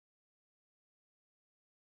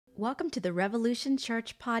Welcome to the Revolution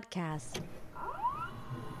Church podcast.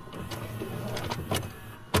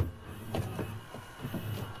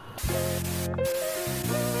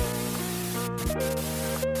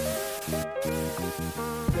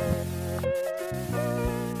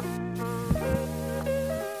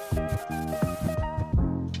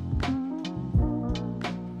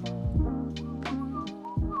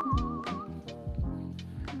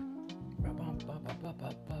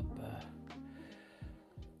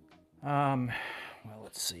 Well,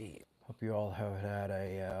 let's see. Hope you all have had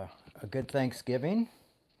a good Thanksgiving.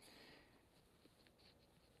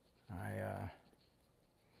 I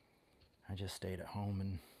just stayed at home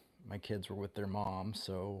and my kids were with their mom,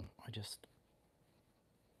 so I just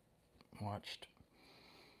watched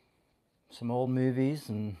some old movies,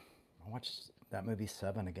 and I watched that movie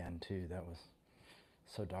Seven again too. That was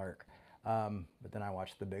so dark. But then I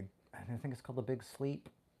watched I think it's called The Big Sleep,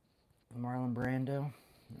 with Marlon Brando.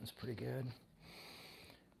 It was pretty good.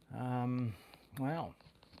 Well,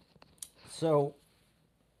 so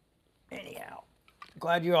anyhow,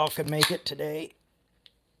 glad you all could make it today.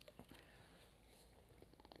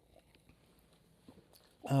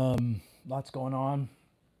 Lots going on,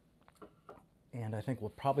 and I think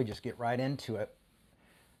we'll probably just get right into it.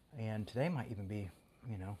 And today might even be,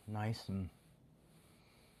 nice and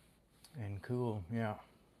cool. Yeah.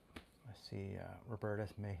 I see, Roberta.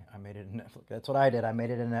 I made it a Netflix. That's what I did. I made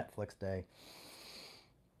it a Netflix day.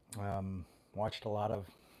 Watched a lot of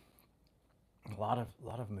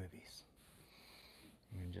movies,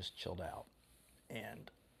 and just chilled out.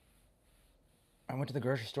 And I went to the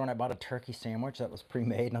grocery store and I bought a turkey sandwich that was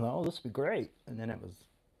pre-made, and I thought, oh, this would be great. And then it was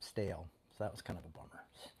stale, so that was kind of a bummer.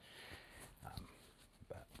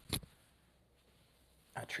 But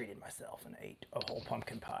I treated myself and ate a whole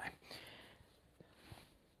pumpkin pie.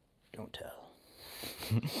 Don't tell.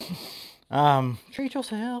 Treat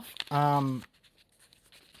yourself.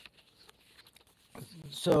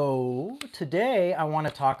 So today I want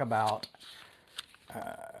to talk about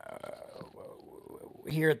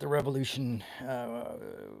here at the Revolution.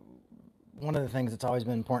 One of the things that's always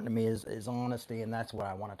been important to me is honesty, and that's what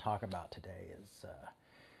I want to talk about today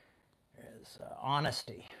is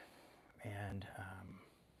honesty, and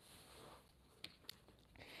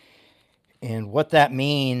what that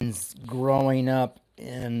means growing up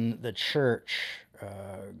in the church,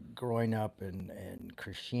 growing up in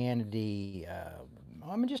Christianity.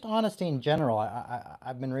 I mean, just honesty in general.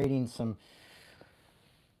 I've been reading some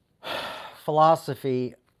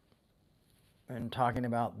philosophy and talking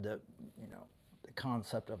about the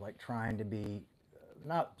concept of like trying to be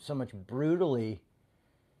not so much brutally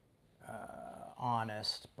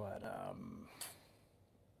honest, but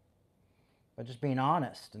just being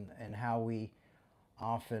honest, and how we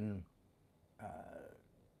often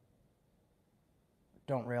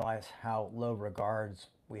don't realize how low regards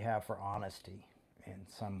we have for honesty in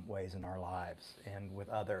some ways in our lives and with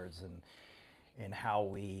others, and how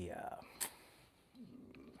we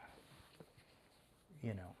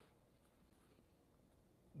you know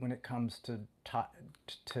when it comes to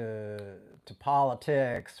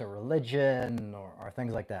politics or religion, or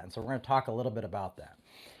things like that. And so we're going to talk a little bit about that.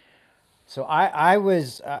 So I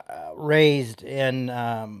was raised in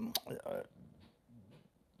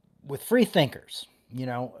with free thinkers,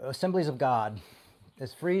 Assemblies of God,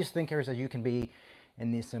 as free as thinkers as you can be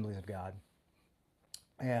in the Assemblies of God.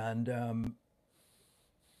 And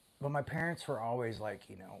but my parents were always like,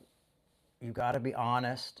 you've got to be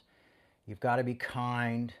honest, you've got to be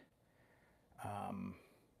kind,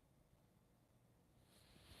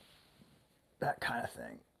 that kind of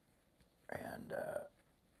thing, and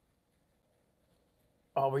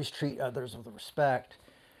always treat others with respect.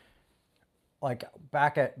 Like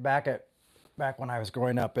back when I was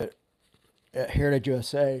growing up at Heritage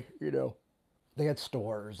USA, they had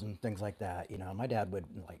stores and things like that. My dad would,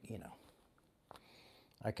 like,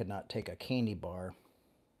 I could not take a candy bar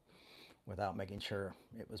without making sure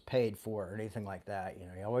it was paid for or anything like that. He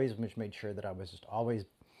always made sure that I was just always,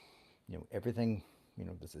 everything,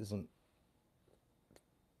 this isn't,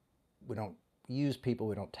 we don't use people,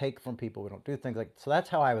 we don't take from people, we don't do things like, so that's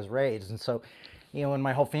how I was raised. And so, when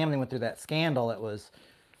my whole family went through that scandal, it was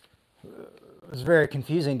very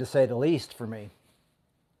confusing, to say the least, for me.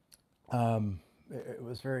 It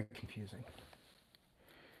was very confusing.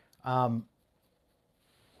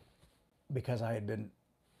 Because how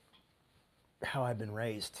I'd been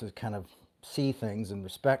raised to kind of see things and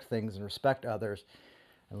respect others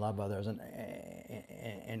and love others,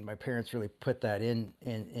 and my parents really put that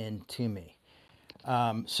into me.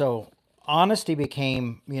 So honesty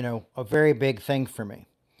became, a very big thing for me.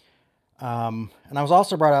 And I was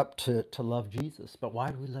also brought up to love Jesus. But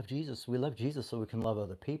why do we love Jesus? We love Jesus so we can love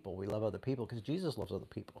other people. We love other people because Jesus loves other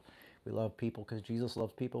people. We love people because Jesus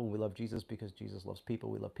loves people. We love Jesus because Jesus loves people.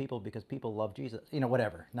 We love people because people love Jesus.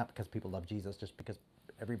 Whatever. Not because people love Jesus, just because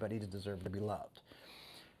everybody deserves to be loved.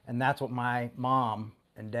 And that's what my mom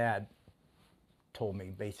and dad told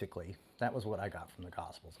me, basically. That was what I got from the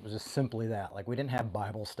Gospels. It was just simply that. Like, we didn't have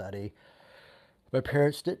Bible study. My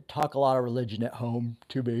parents didn't talk a lot of religion at home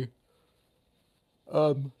to me.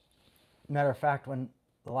 Matter of fact, when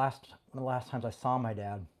one of the last times I saw my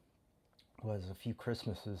dad was a few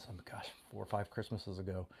Christmases, oh my gosh, 4 or 5 Christmases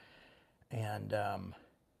ago, and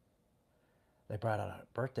they brought out a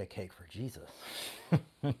birthday cake for Jesus.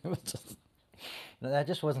 It was just, that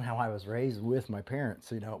just wasn't how I was raised with my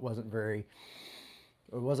parents. It wasn't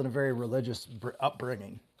a very religious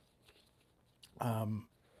upbringing.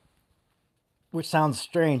 Which sounds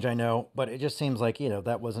strange, I know, but it just seems like,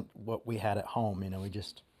 that wasn't what we had at home.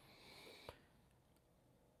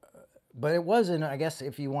 But it wasn't, I guess,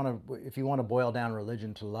 if you want to boil down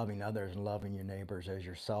religion to loving others and loving your neighbors as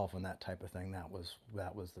yourself and that type of thing, that was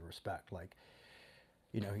the respect. Like,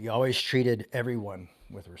 you always treated everyone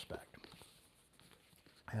with respect.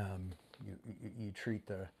 You treat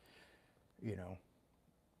you know,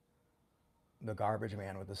 the garbage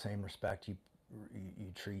man with the same respect you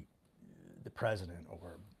treat the president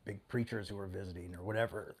or big preachers who were visiting or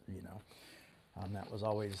whatever. That was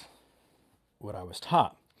always what I was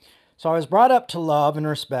taught. So I was brought up to love and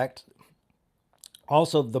respect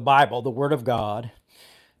also the Bible, the Word of God,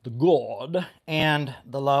 the God, and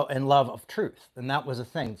the love of truth. And that was a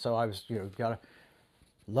thing. So I was, gotta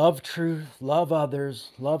love truth, love others,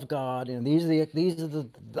 love God. These are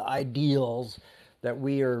the ideals that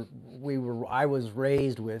I was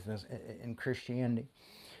raised with in Christianity.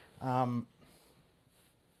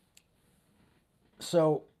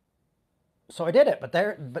 So I did it, but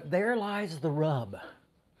there lies the rub.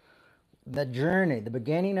 The journey, the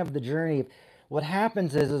beginning of the journey. What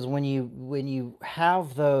happens is when you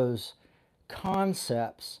have those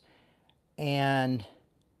concepts and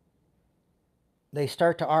they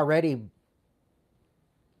start to already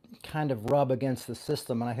kind of rub against the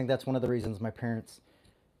system, and I think that's one of the reasons my parents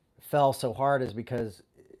fell so hard, is because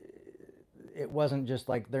it wasn't just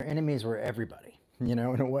like their enemies were everybody, in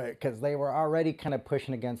a way, because they were already kind of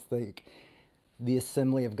pushing against the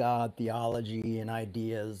Assembly of God theology and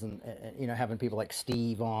ideas, and having people like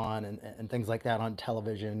Steve on and things like that on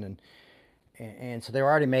television, and so they were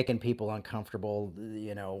already making people uncomfortable.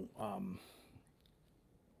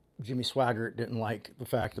 Jimmy Swaggart didn't like the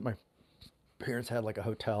fact that my parents had like a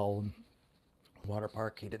hotel and water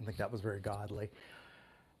park. He didn't think that was very godly.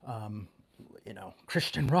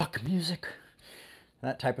 Christian rock music,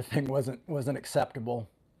 that type of thing wasn't acceptable.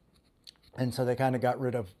 And so they kind of got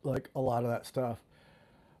rid of like a lot of that stuff.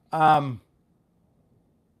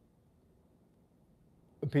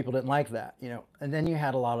 People didn't like that, And then you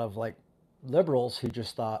had a lot of like liberals who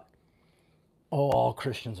just thought, oh, all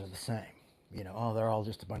Christians are the same. Oh, they're all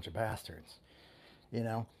just a bunch of bastards,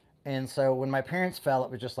 And so when my parents fell,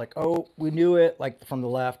 it was just like, oh, we knew it, like from the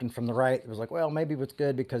left and from the right. It was like, well, maybe it's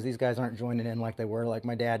good because these guys aren't joining in like they were. Like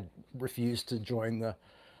my dad refused to join the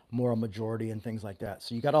moral majority and things like that.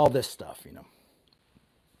 So you got all this stuff,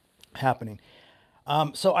 happening.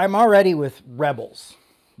 So I'm already with rebels.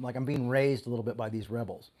 Like I'm being raised a little bit by these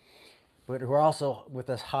rebels, but who are also with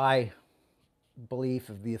this high belief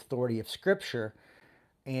of the authority of Scripture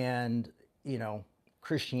and,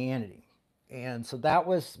 Christianity. And so that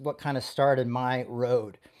was what kind of started my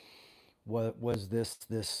road, was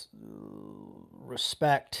this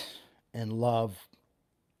respect and love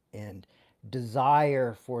and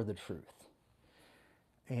desire for the truth.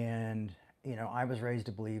 And, I was raised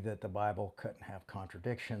to believe that the Bible couldn't have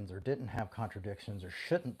contradictions or didn't have contradictions or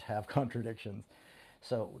shouldn't have contradictions.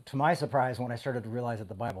 So to my surprise, when I started to realize that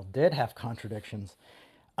the Bible did have contradictions,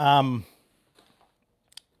 I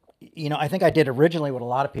think I did originally what a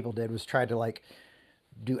lot of people did, was try to like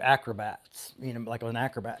do acrobats, like an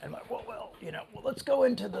acrobat. And like, well, let's go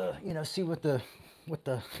into the, see what the what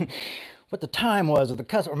the time was, or the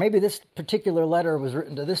customer, or maybe this particular letter was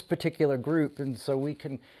written to this particular group, and so we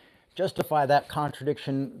can justify that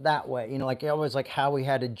contradiction that way. Like always, like how we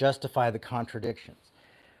had to justify the contradictions.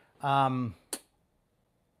 And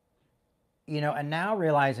now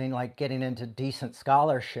realizing, like getting into decent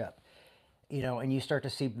scholarship, and you start to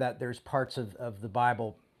see that there's parts of the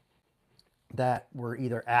Bible that were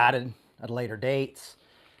either added at later dates.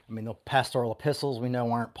 I mean, the pastoral epistles we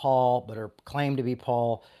know aren't Paul, but are claimed to be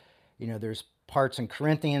Paul. There's parts in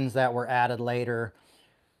Corinthians that were added later.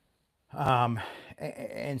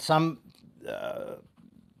 And some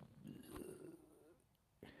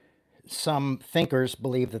some thinkers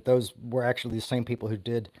believe that those were actually the same people who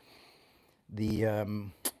the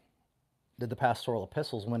did the pastoral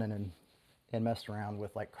epistles, went in and messed around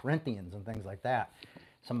with like Corinthians and things like that.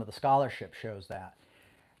 Some of the scholarship shows that.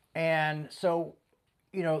 And so,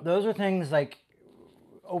 those are things like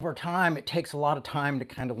over time, it takes a lot of time to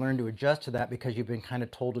kind of learn to adjust to that because you've been kind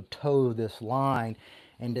of told to toe this line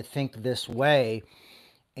and to think this way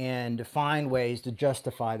and to find ways to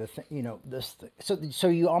justify this. So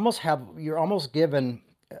you're almost given.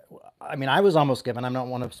 I mean, I was almost given. I don't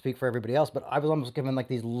want to speak for everybody else, but I was almost given like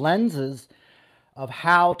these lenses of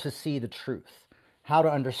how to see the truth, how to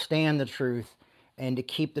understand the truth, and to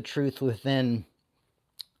keep the truth within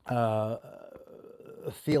a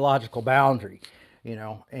theological boundary,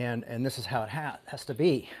 and this is how it has to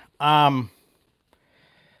be.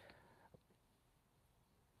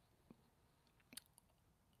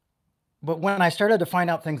 But when I started to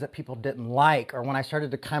find out things that people didn't like, or when I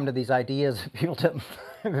started to come to these ideas that people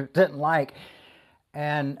didn't like,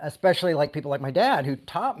 and especially like people like my dad who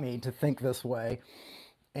taught me to think this way,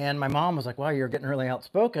 and my mom was like, "Wow, you're getting really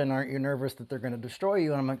outspoken. Aren't you nervous that they're going to destroy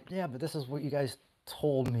you?" And I'm like, "Yeah, but this is what you guys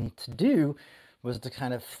told me to do, was to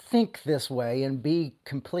kind of think this way and be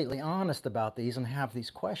completely honest about these and have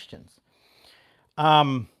these questions."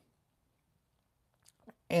 And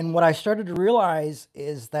what I started to realize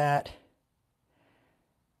is that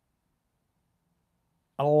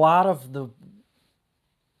a lot of the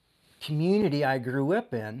community I grew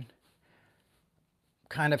up in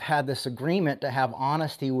kind of had this agreement to have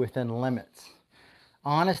honesty within limits.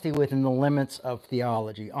 Honesty within the limits of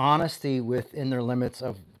theology, honesty within their limits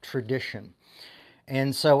of tradition.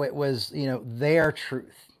 And so it was, their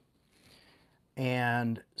truth.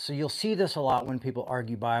 And so you'll see this a lot when people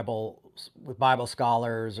argue Bible with Bible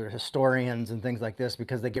scholars or historians and things like this,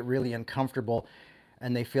 because they get really uncomfortable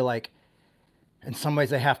and they feel like in some ways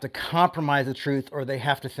they have to compromise the truth, or they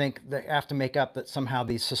have to make up that somehow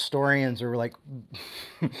these historians are like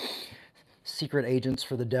secret agents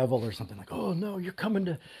for the devil or something, like, "Oh no, you're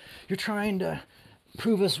trying to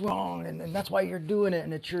prove us wrong, and that's why you're doing it,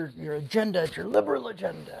 and it's your agenda, it's your liberal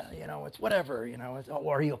agenda, it's whatever, it's, oh,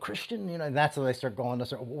 are you a Christian?" And that's when they start going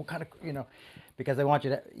to, what kind of, because they want you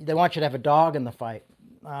to have a dog in the fight.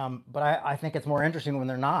 But I think it's more interesting when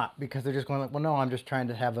they're not, because they're just going like, "Well, no, I'm just trying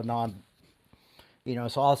to have a non,"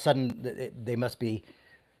 so all of a sudden they must be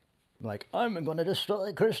like, "I'm going to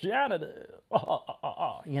destroy Christianity,"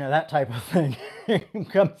 that type of thing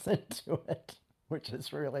comes into it, which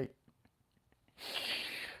is really,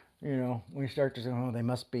 we start to say, "Oh, they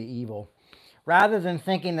must be evil," rather than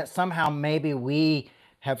thinking that somehow maybe we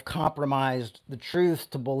have compromised the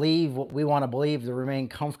truth to believe what we want to believe, to remain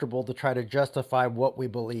comfortable, to try to justify what we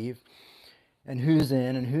believe and who's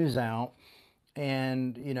in and who's out.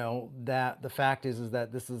 And, that the fact is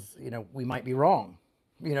that this is, we might be wrong,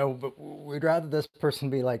 but we'd rather this person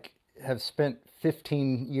be like, have spent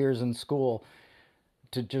 15 years in school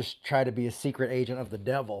to just try to be a secret agent of the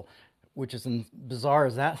devil, which is bizarre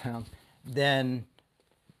as that sounds, than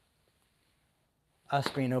us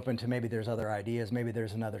being open to maybe there's other ideas, maybe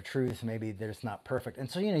there's another truth, maybe there's not perfect. And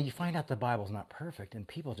so, you find out the Bible's not perfect and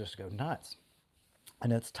people just go nuts.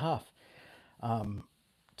 And it's tough.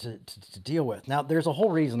 To deal with. Now, there's a whole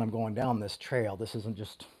reason I'm going down this trail. This isn't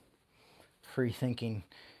just free thinking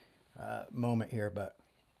moment here, but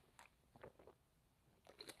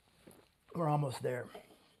we're almost there.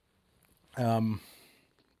 So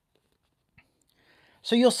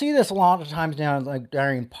you'll see this a lot of times now, like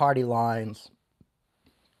during party lines.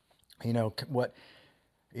 What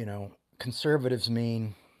conservatives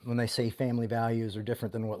mean when they say family values are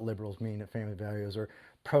different than what liberals mean at family values, or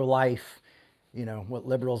pro-life. What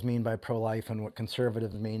liberals mean by pro-life and what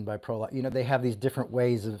conservatives mean by pro-life. They have these different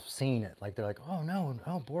ways of seeing it. Like, they're like, "Oh, no,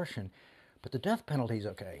 abortion, but the death penalty's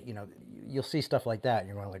okay." You'll see stuff like that. And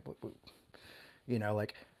you're going like,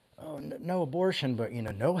 like, "Oh, no abortion, but,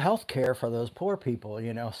 no health care for those poor people,"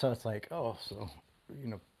 So it's like, oh, so,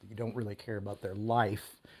 you don't really care about their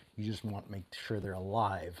life. You just want to make sure they're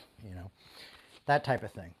alive, that type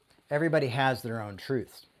of thing. Everybody has their own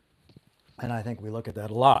truths. And I think we look at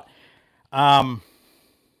that a lot.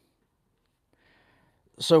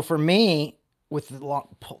 So for me, with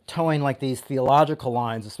towing like these theological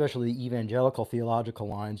lines, especially the evangelical theological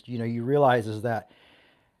lines, you realize is that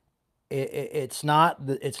it's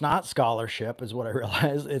not scholarship, is what I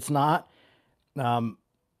realize. It's not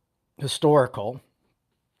historical.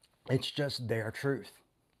 It's just their truth.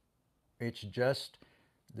 It's just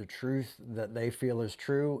the truth that they feel is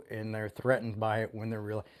true, and they're threatened by it when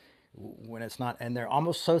it's not, and they're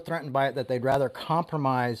almost so threatened by it that they'd rather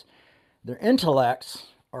compromise their intellects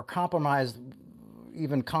or compromise,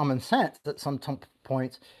 even common sense at some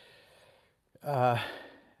points,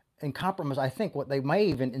 and compromise. I think what they may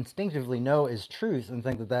even instinctively know is truth and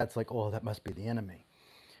think that that's like, oh, that must be the enemy.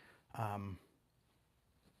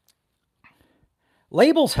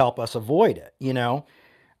 Labels help us avoid it,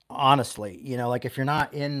 honestly, like if you're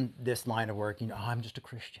not in this line of work, oh, I'm just a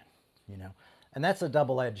Christian, you know, and that's a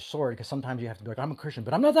double-edged sword because sometimes you have to be like, I'm a Christian,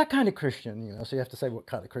 but I'm not that kind of Christian, so you have to say what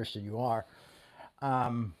kind of Christian you are.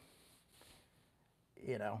 Um,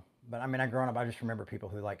 you know, but I mean, I growing up, I just remember people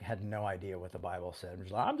who like had no idea what the Bible said.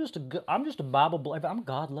 Just like, I'm just a Bible believer. I'm a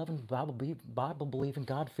God-loving, Bible believing,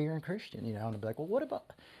 God-fearing Christian, and I'd be like, well, what about?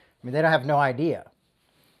 I mean, they don't have no idea.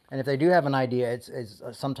 And if they do have an idea, it's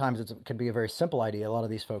sometimes it can be a very simple idea. A lot of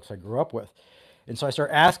these folks I grew up with, and so I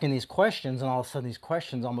start asking these questions, and all of a sudden these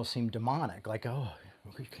questions almost seem demonic. Like, oh,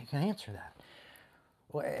 you can answer that.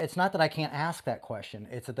 Well, it's not that I can't ask that question.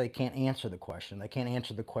 It's that they can't answer the question. They can't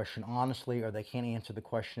answer the question honestly, or they can't answer the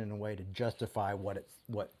question in a way to justify what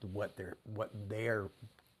they're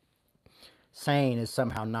saying is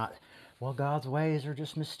somehow not. Well, God's ways are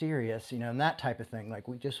just mysterious, and that type of thing. Like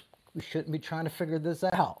we shouldn't be trying to figure this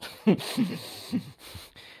out.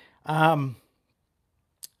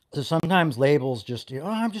 So sometimes labels just, oh,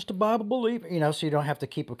 I'm just a Bible believer, so you don't have to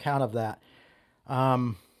keep account of that.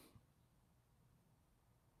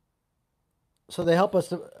 So they help us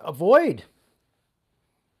to avoid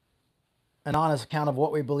an honest account of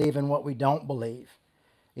what we believe and what we don't believe.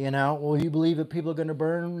 Well, you believe that people are going to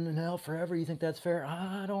burn in hell forever? You think that's fair?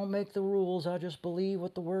 I don't make the rules. I just believe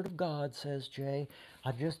what the Word of God says, Jay.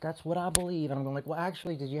 That's what I believe. And I'm going like, well,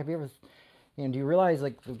 actually, have you ever, do you realize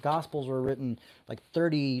like the Gospels were written like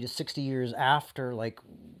 30 to 60 years after like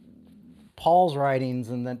Paul's writings,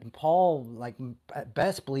 and then Paul like at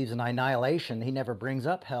best believes in annihilation. He never brings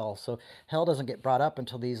up hell. So hell doesn't get brought up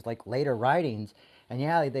until these like later writings. And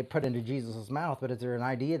yeah, they put into Jesus' mouth, but is there an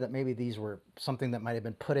idea that maybe these were something that might have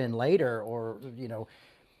been put in later, or,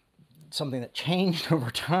 something that changed over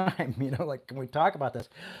time? Like, can we talk about this?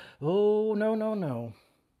 Oh, no.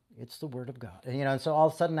 It's the Word of God. And so all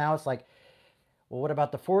of a sudden now it's like, well, what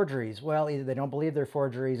about the forgeries? Well, either they don't believe they're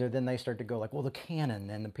forgeries, or then they start to go like, well, the canon,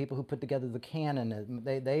 and the people who put together the canon,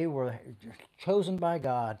 they were chosen by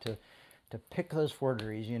God to pick those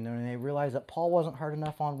forgeries, and they realized that Paul wasn't hard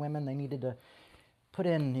enough on women. They needed to put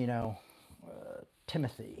in,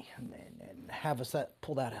 Timothy and have us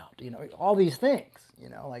pull that out, all these things,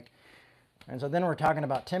 like, and so then we're talking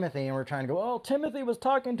about Timothy and we're trying to go, oh, Timothy was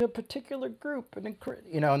talking to a particular group, and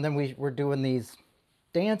and then we're doing these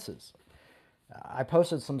dances. I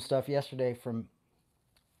posted some stuff yesterday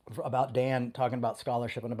about Dan talking about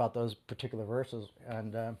scholarship and about those particular verses,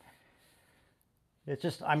 and it's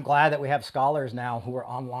just, I'm glad that we have scholars now who are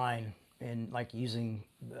online and like using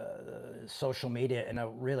social media in a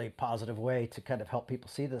really positive way to kind of help people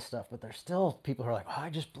see this stuff. But there's still people who are like, oh,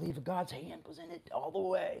 I just believe God's hand was in it all the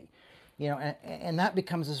way, and that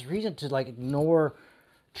becomes this reason to like ignore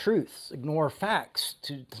truths, ignore facts,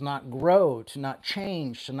 to not grow, to not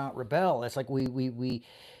change, to not rebel. It's like we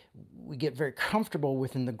get very comfortable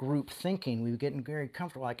within the group thinking. We get very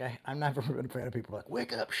comfortable. Like I'm never been a fan of people like,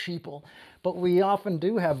 wake up, sheeple. But we often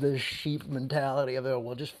do have this sheep mentality of, oh,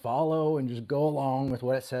 we'll just follow and just go along with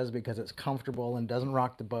what it says because it's comfortable and doesn't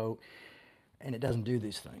rock the boat, and it doesn't do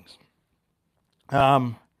these things.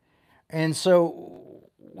 And so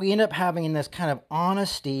we end up having this kind of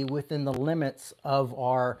honesty within the limits of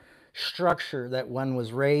our structure that one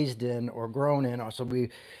was raised in or grown in. Or so we,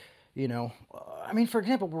 I mean, for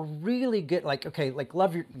example, we're really good. Like, okay, like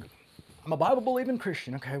I'm a Bible believing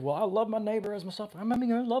Christian. Okay, well, I love my neighbor as myself. I'm going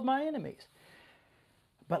to love my enemies.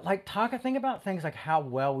 But like, think about things like how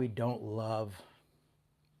well we don't love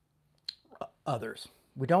others.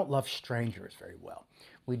 We don't love strangers very well.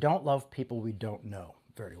 We don't love people we don't know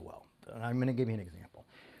very well. And I'm going to give you an example.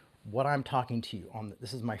 What I'm talking to you on,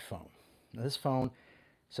 this is my phone. Now, this phone,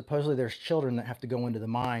 supposedly there's children that have to go into the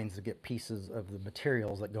mines to get pieces of the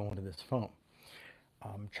materials that go into this phone.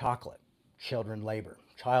 Chocolate, child labor.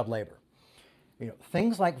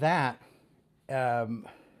 Things like that,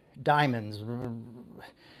 diamonds,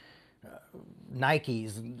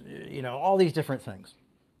 Nikes, all these different things.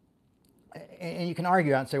 And you can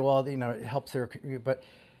argue out and say, well, it helps their, but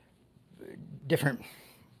different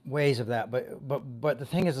ways of that. But the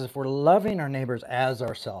thing is if we're loving our neighbors as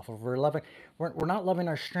ourselves, if we're not loving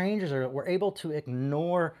our strangers, or we're able to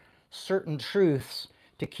ignore certain truths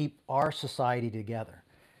to keep our society together.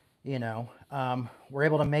 We're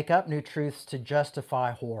able to make up new truths to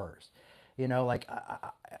justify horrors.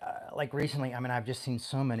 Like recently, I mean, I've just seen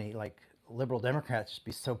so many like liberal Democrats just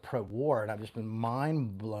be so pro-war, and I've just been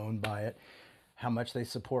mind blown by it. how much they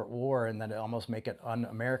support war, and then it almost make it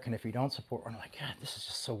un-American if you don't support war. And I'm like, God, this is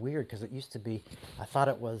just so weird, because it used to be, I thought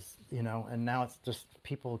it was, and now it's just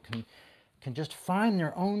people can just find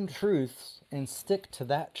their own truths and stick to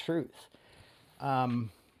that truth. I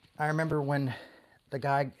remember when the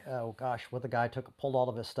guy, oh gosh, what the guy pulled all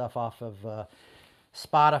of his stuff off of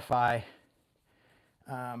Spotify.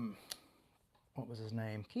 What was his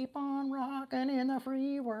name? Keep on rocking in the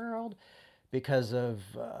free world, because of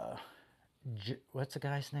what's the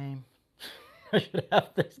guy's name? I should have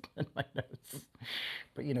this in my notes.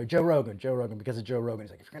 But Joe Rogan, because of Joe Rogan. He's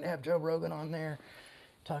like, if you're gonna have Joe Rogan on there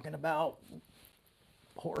talking about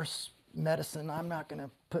horse medicine, I'm not gonna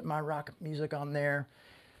put my rock music on there,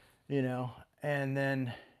 And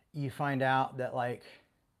then you find out that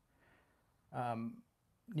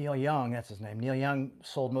Neil Young, that's his name. Neil Young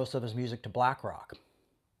sold most of his music to BlackRock,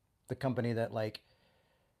 the company that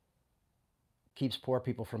keeps poor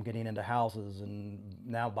people from getting into houses, and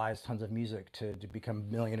now buys tons of music to become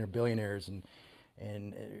billionaires, and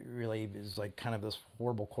it really is kind of this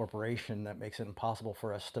horrible corporation that makes it impossible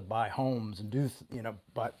for us to buy homes and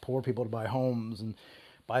buy poor people to buy homes, and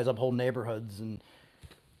buys up whole neighborhoods, and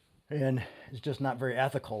it's just not very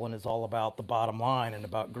ethical, and it's all about the bottom line and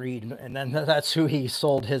about greed, and then that's who he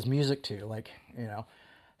sold his music to,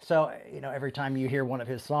 So every time you hear one of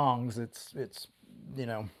his songs, it's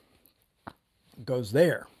goes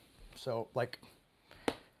there. So I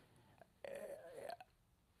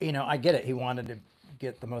get it. He wanted to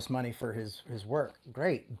get the most money for his work.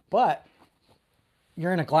 Great, but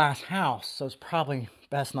you're in a glass house, so it's probably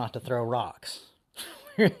best not to throw rocks.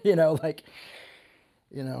 Joe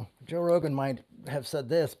Rogan might have said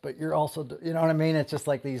this, but you're also, what I mean? It's just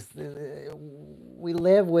these, we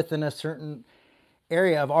live within a certain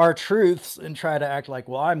area of our truths and try to act like,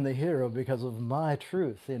 well, I'm the hero because of my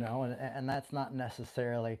truth, and that's not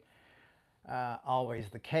necessarily always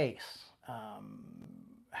the case,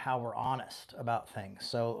 how we're honest about things.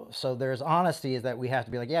 So there's honesty, is that we have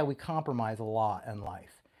to be like, yeah, we compromise a lot in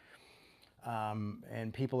life.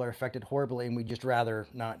 And people are affected horribly, and we just rather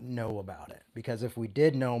not know about it, because if we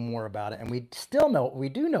did know more about it, and we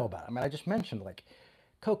do know about it. I mean, I just mentioned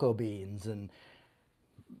cocoa beans and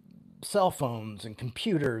cell phones and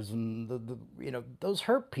computers, and those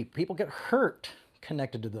hurt people. People get hurt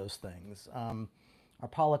connected to those things. Our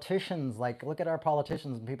politicians, look at our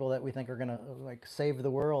politicians and people that we think are gonna save the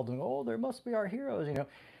world, and there must be our heroes,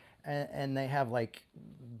 and they have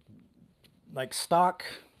stock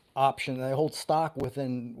option. They hold stock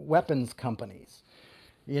within weapons companies.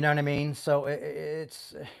 You know what I mean? So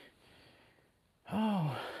it's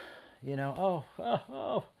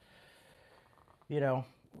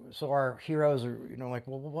so our heroes are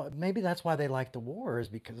well, maybe that's why they like the war, is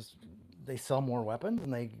because they sell more weapons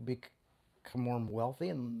and they become more wealthy,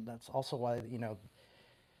 and that's also why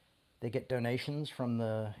they get donations from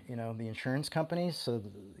the the insurance companies. So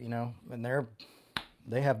and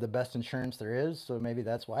they have the best insurance there is, so maybe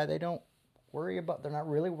that's why they're not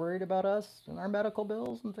really worried about us and our medical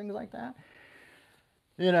bills and things like that.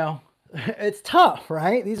 It's tough,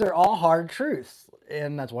 right? These are all hard truths,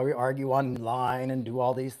 and that's why we argue online and do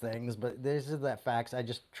all these things, but this is that facts. I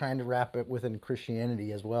just trying to wrap it within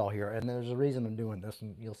Christianity as well here, and there's a reason I'm doing this,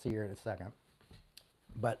 and you'll see here in a second.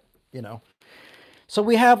 But, so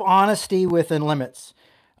we have honesty within limits.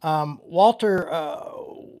 Walter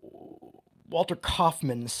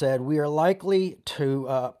Kaufman said, we are likely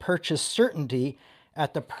to purchase certainty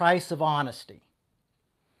at the price of honesty.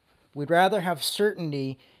 We'd rather have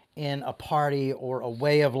certainty in a party or a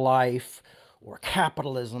way of life or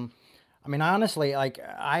capitalism. I mean, honestly,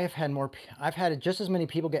 I've had just as many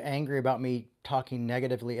people get angry about me talking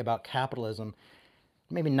negatively about capitalism,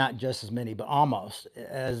 maybe not just as many, but almost,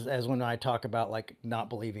 as when I talk about not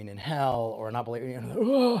believing in hell, or not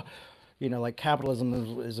believing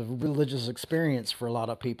capitalism is a religious experience for a lot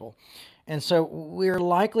of people. And so we're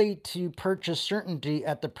likely to purchase certainty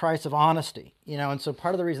at the price of honesty, and so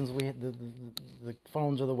part of the reasons the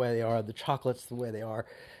phones are the way they are, the chocolates the way they are,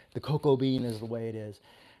 the cocoa bean is the way it is,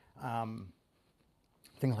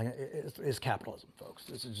 things like that, is capitalism, folks.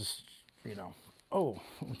 This is just, we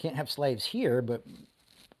can't have slaves here, but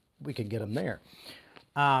we could get them there,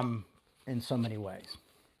 in so many ways.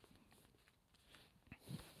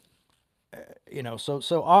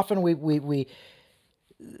 So often we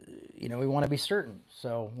want to be certain.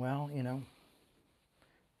 So, well,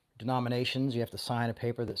 denominations, you have to sign a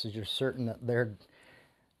paper that says you're certain that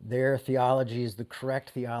their theology is the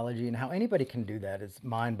correct theology, and how anybody can do that is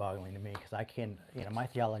mind-boggling to me, because I can, my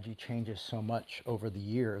theology changes so much over the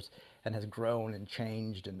years and has grown and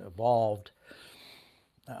changed and evolved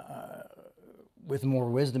with more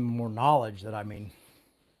wisdom and more knowledge that, I mean,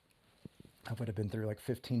 I would have been through like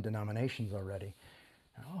 15 denominations already.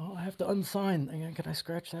 Oh, I have to unsign. Can I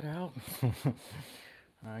scratch that out?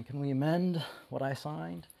 Can we amend what I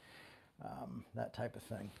signed? That type of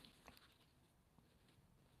thing.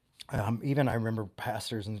 Even I remember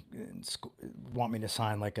pastors in school want me to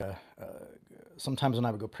sign like sometimes when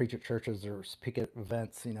I would go preach at churches or speak at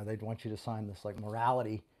events, they'd want you to sign this like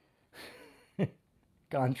morality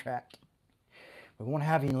contract. We won't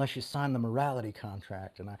have you unless you sign the morality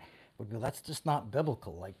contract. And I would go, that's just not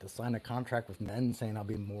biblical. Like to sign a contract with men saying I'll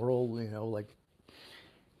be moral, like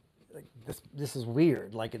this is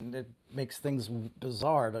weird. Like it makes things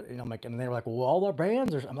bizarre. I'm like, and they're like, well, all our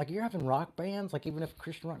bands are. I'm like, you're having rock bands. Like even if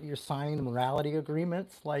Christian rock, you're signing morality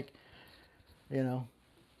agreements. Like, you know,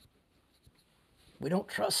 we don't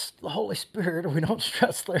trust the Holy Spirit, or we don't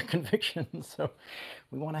trust their convictions. So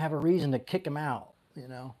we want to have a reason to kick them out.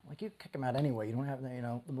 Like you kick them out anyway. You don't have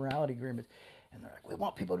the morality agreements. And they're like, we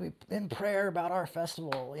want people to be in prayer about our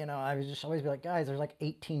festival. I was just always be like, guys, there's like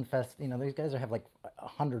 18 these guys have like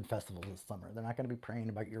 100 festivals this summer. They're not going to be praying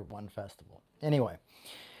about your one festival. Anyway,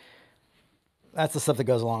 that's the stuff that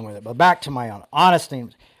goes along with it. But back to my own honesty.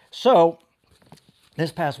 So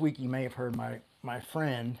this past week, you may have heard my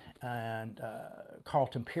friend and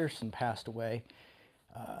Carlton Pearson passed away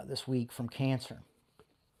this week from cancer.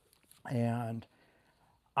 And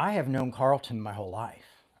I have known Carlton my whole life.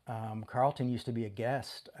 Carlton used to be a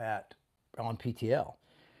guest on PTL.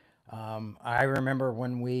 I remember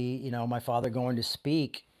when my father going to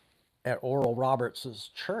speak at Oral Roberts'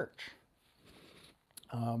 church,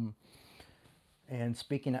 and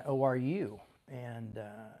speaking at ORU, and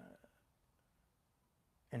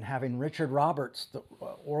having Richard Roberts,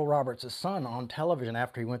 Oral Roberts' son, on television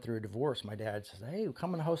after he went through a divorce. My dad says, hey,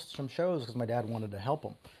 come and host some shows, because my dad wanted to help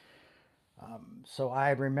him. So I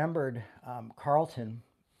remembered Carlton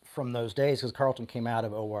from those days, because Carlton came out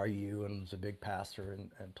of ORU and was a big pastor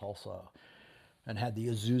in Tulsa, and had the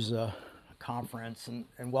Azusa conference,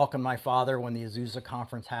 and welcomed my father when the Azusa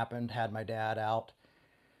conference happened, had my dad out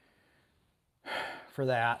for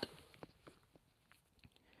that.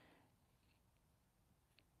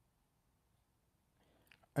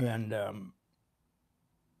 And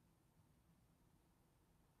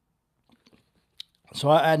so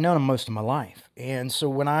I'd known him most of my life. And so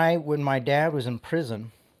when my dad was in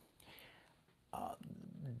prison,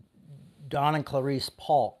 Don and Clarice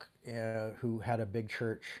Polk, who had a big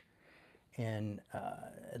church in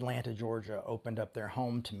Atlanta, Georgia, opened up their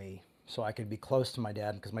home to me so I could be close to my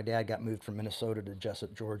dad, because my dad got moved from Minnesota to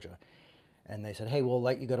Jessup, Georgia. And they said, hey, we'll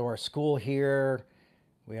let you go to our school here.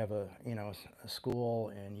 We have a school,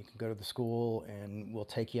 and you can go to the school, and we'll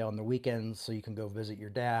take you on the weekends so you can go visit your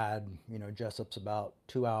dad. Jessup's about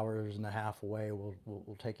 2.5 hours away.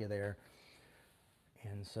 We'll take you there.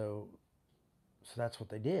 And so that's what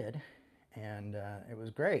they did. And it was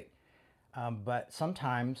great. But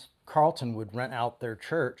sometimes Carlton would rent out their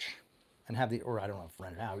church and have or I don't know if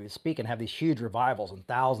rent it out, he would speak and have these huge revivals, and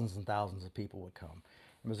thousands of people would come.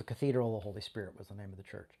 It was a Cathedral of the Holy Spirit was the name of the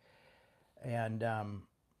church. And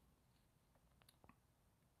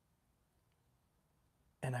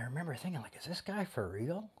I remember thinking, like, is this guy for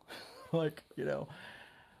real?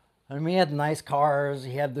 I mean, he had nice cars,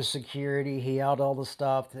 he had the security, he had all the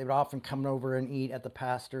stuff. They would often come over and eat at the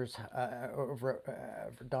pastor's, over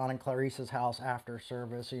for Don and Clarice's house after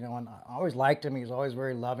service, and I always liked him. He was always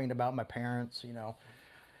very loving about my parents,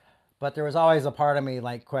 But there was always a part of me,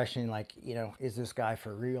 like, questioning, like, is this guy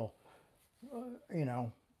for real?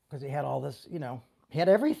 Because he had all this, he had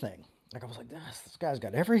everything. Like, I was like, this guy's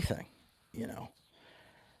got everything,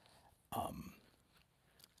 A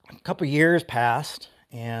couple years passed,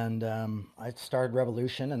 and I started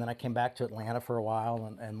Revolution, and then I came back to Atlanta for a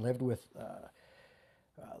while and lived with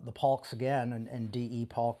the Polks again, and D.E.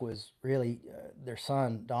 Polk was really, their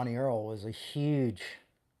son, Donnie Earl, was a huge,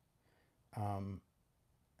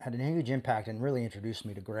 had a huge impact and really introduced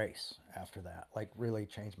me to grace after that, like really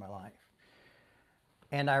changed my life.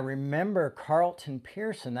 And I remember Carlton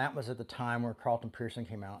Pearson, that was at the time where Carlton Pearson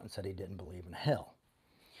came out and said he didn't believe in hell.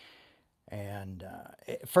 And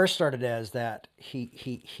it first started as that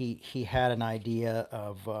he had an idea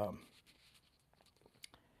of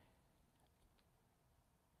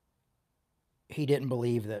he didn't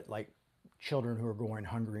believe that, like, children who are going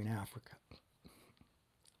hungry in Africa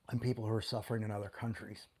and people who are suffering in other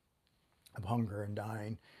countries of hunger and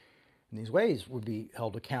dying in these ways would be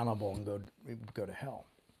held accountable and go to hell.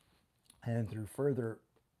 And through further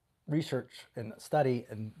research and study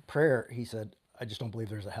and prayer, he said, I just don't believe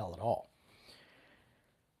there's a hell at all.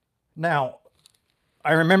 Now,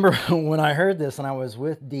 I remember when I heard this, and I was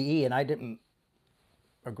with DE, and I didn't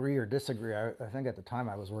agree or disagree. I think at the time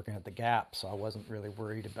I was working at the Gap, so I wasn't really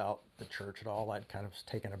worried about the church at all. I'd kind of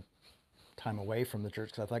taken a time away from the church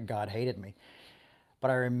because I thought God hated me.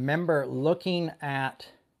 But I remember looking at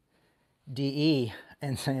DE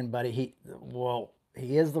and saying, buddy, he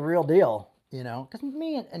is the real deal, you know? Because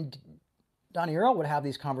me and Donnie Earl would have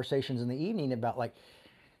these conversations in the evening about, like,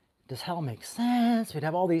 does hell make sense? We'd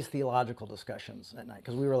have all these theological discussions at night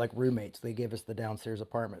because we were like roommates. They gave us the downstairs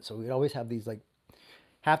apartment. So we'd always have these, like,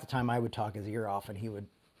 half the time I would talk his ear off and he would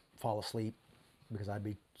fall asleep because I'd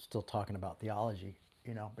be still talking about theology,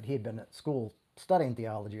 you know? But he had been at school studying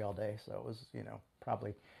theology all day. So it was, you know,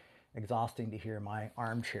 probably exhausting to hear my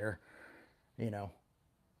armchair, you know,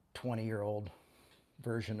 20-year-old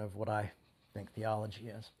version of what I think theology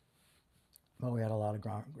is. Well, we had a lot of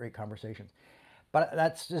great conversations. But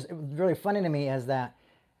that's just, it was really funny to me is that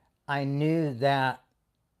I knew that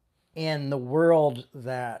in the world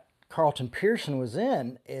that Carlton Pearson was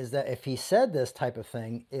in, is that if he said this type of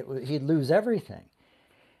thing, he'd lose everything.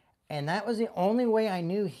 And that was the only way I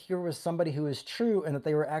knew here was somebody who was true and that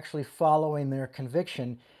they were actually following their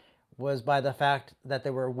conviction, was by the fact that they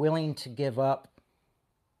were willing to give up.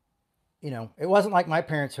 You know, it wasn't like my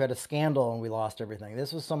parents who had a scandal and we lost everything.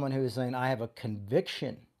 This was someone who was saying, I have a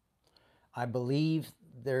conviction. I believe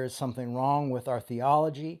there is something wrong with our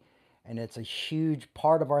theology, and it's a huge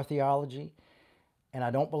part of our theology, and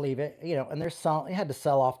I don't believe it. You know, and they had to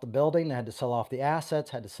sell off the building, they had to sell off the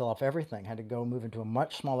assets, had to sell off everything, had to go move into a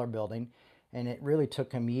much smaller building, and it really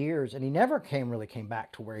took him years, and he never came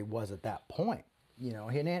back to where he was at that point. You know,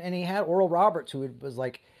 and he had Oral Roberts, who was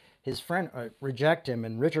like his friend, reject him,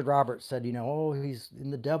 and Richard Roberts said, you know, oh, he's in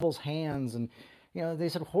the devil's hands, and you know, they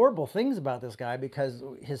said horrible things about this guy because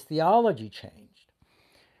his theology changed.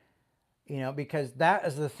 You know, because that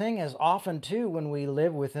is the thing, is often too, when we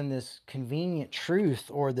live within this convenient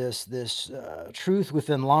truth, or this truth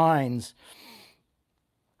within lines,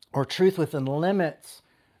 or truth within limits,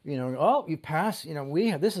 you know, oh, you pass, you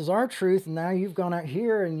know, this is our truth, and now you've gone out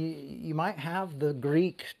here, and you might have the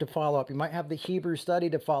Greek to follow up, you might have the Hebrew study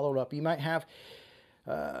to follow up, you might have,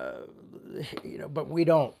 you know, but we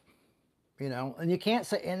don't. You know, and you can't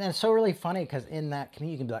say, and it's so really funny because in that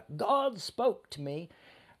community you can be like, God spoke to me.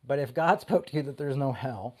 But if God spoke to you that there's no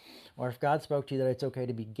hell, or if God spoke to you that it's okay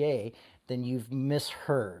to be gay, then you've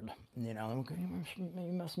misheard. You know,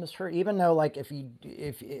 you must misheard. Even though, like, if you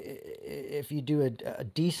do a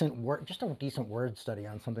decent word, just a decent word study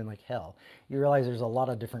on something like hell, you realize there's a lot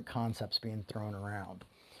of different concepts being thrown around.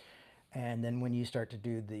 And then when you start to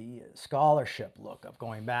do the scholarship look of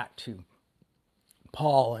going back to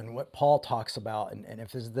Paul and what Paul talks about, and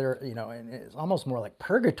if is there, you know, and it's almost more like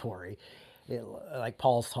purgatory, like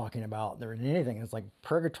Paul's talking about there in anything, it's like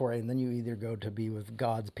purgatory, and then you either go to be with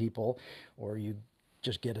God's people or you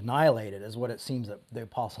just get annihilated, is what it seems that the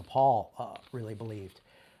Apostle Paul really believed.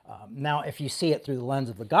 Now, if you see it through the lens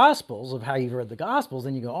of the Gospels, of how you've read the Gospels,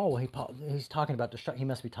 then you go, oh, well, he's talking about destruction, he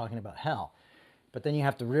must be talking about hell. But then you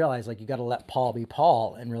have to realize, like, you got to let Paul be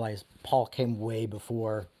Paul and realize Paul came way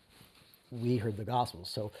before we heard the Gospels.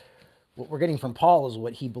 So what we're getting from Paul is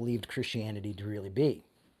what he believed Christianity to really be.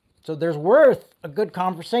 So there's worth a good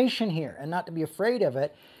conversation here, and not to be afraid of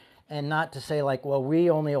it, and not to say like, well, we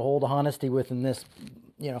only hold honesty within this,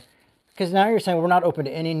 you know, because now you're saying we're not open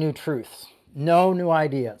to any new truths, no new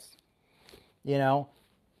ideas. You know,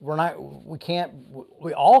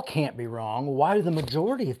 we all can't be wrong. Why do the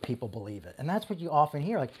majority of people believe it? And that's what you often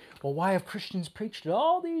hear, like, well, why have Christians preached it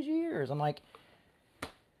all these years? I'm like,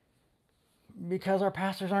 because our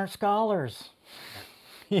pastors aren't scholars,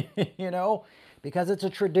 you know, because it's a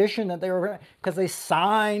tradition that because they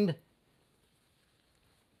signed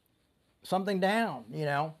something down, you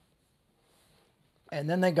know, and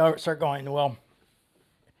then they start going, well,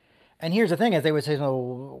 and here's the thing, is they would say,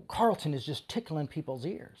 oh, Carlton is just tickling people's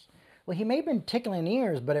ears. Well, he may have been tickling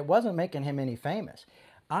ears, but it wasn't making him any famous.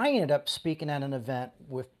 I ended up speaking at an event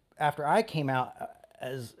after I came out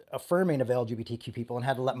as affirming of LGBTQ people and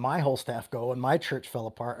had to let my whole staff go, and my church fell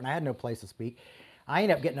apart and I had no place to speak. I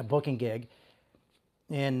ended up getting a booking gig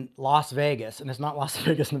in Las Vegas, and it's not Las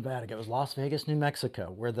Vegas, Nevada. It was Las Vegas, New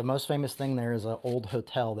Mexico, where the most famous thing there is an old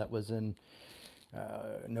hotel that was in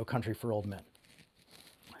No Country for Old Men.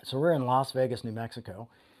 So we're in Las Vegas, New Mexico,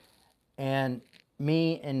 and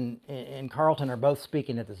me and Carlton are both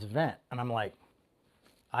speaking at this event, and I'm like,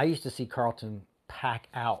 I used to see Carlton pack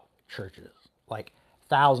out churches, like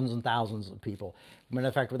thousands and thousands of people. Matter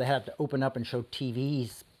of fact, where they had to open up and show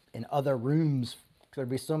TVs in other rooms. There'd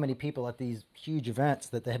be so many people at these huge events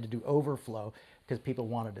that they had to do overflow because people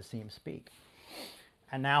wanted to see him speak.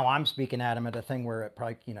 And now I'm speaking at him at a thing where it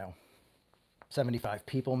probably, 75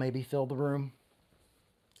 people maybe filled the room.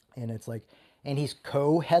 And it's like, and he's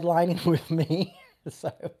co-headlining with me.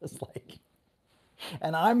 So it was like,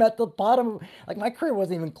 and I'm at the bottom. Like my career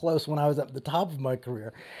wasn't even close when I was at the top of my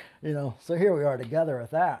career, you know. So here we are together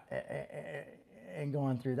with that, and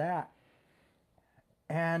going through that.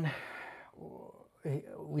 And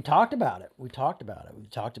we talked about it. We talked about it. We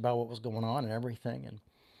talked about what was going on and everything, and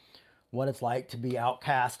what it's like to be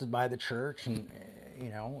outcasted by the church. And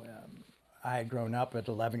you know, I had grown up at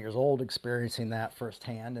 11 years old experiencing that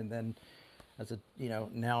firsthand, and then as a, you know,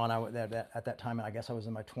 now, and at that time, I guess I was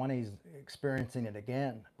in my 20s experiencing it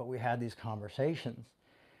again. But we had these conversations,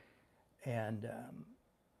 and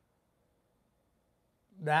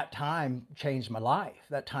that time changed my life.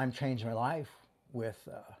 That time changed my life with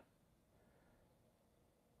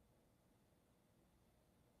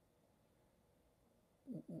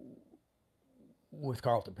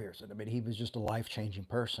Carlton Pearson. I mean, he was just a life-changing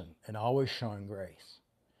person and always showing grace.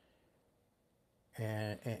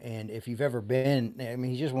 And if you've ever been, I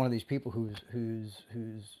mean, he's just one of these people who's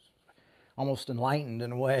almost enlightened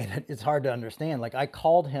in a way that it's hard to understand. Like I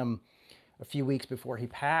called him a few weeks before he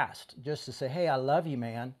passed just to say, "Hey, I love you,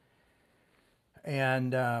 man."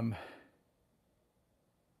 And I'm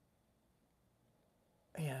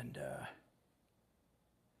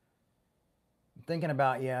thinking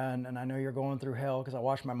about you, and I know you're going through hell because I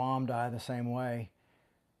watched my mom die the same way.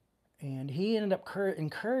 And he ended up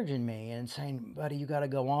encouraging me and saying, "Buddy, you got to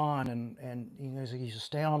go on." And you know, he's like, "You should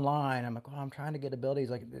stay online." I'm like, "Well, I'm trying to get a building." He's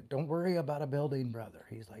like, "Don't worry about a building, brother."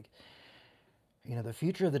 He's like, "You know, the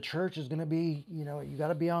future of the church is going to be, you know, you got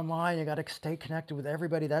to be online. You got to stay connected with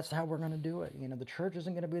everybody. That's how we're going to do it. You know, the church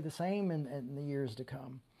isn't going to be the same in the years to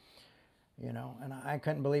come." You know, and I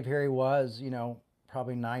couldn't believe here he was, you know,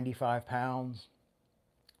 probably 95 pounds,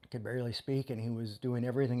 could barely speak, and he was doing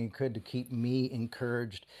everything he could to keep me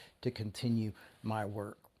encouraged to continue my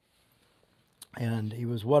work. And he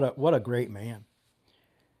was what a great man.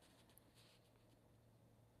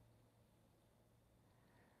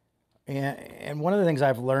 And one of the things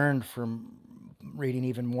I've learned from reading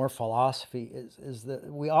even more philosophy is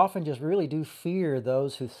that we often just really do fear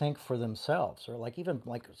those who think for themselves, or like even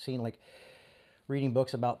like seeing like reading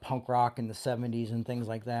books about punk rock in the 70s and things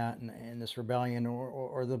like that, and this rebellion,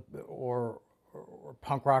 or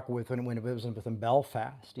punk rock when it was within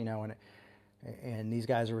Belfast, you know, and these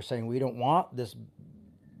guys were saying we don't want this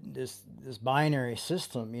binary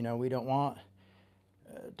system, you know, we don't want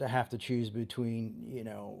to have to choose between, you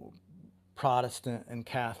know, Protestant and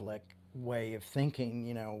Catholic way of thinking,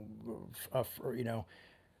 you know, you know,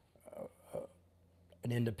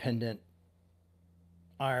 an independent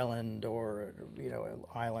Ireland, or you know,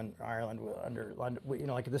 Ireland under you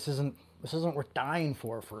know, like this isn't worth dying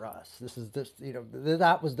for us. This you know,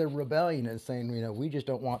 that was their rebellion, is saying, you know, we just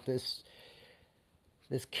don't want this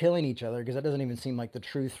killing each other, because that doesn't even seem like the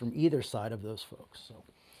truth from either side of those folks. So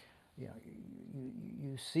you know,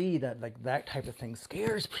 you see that like that type of thing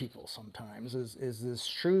scares people sometimes, is this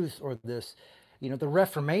truth, or this, you know, the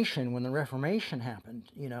Reformation. When the Reformation happened,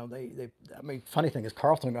 you know, they I mean, funny thing is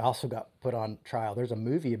Carlton also got put on trial. There's a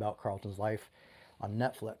movie about Carlton's life on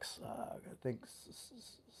Netflix. I think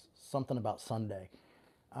something about Sunday.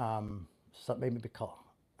 Maybe because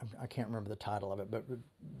I can't remember the title of it, but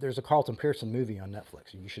there's a Carlton Pearson movie on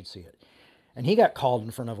Netflix. You should see it. And he got called in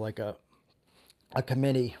front of like a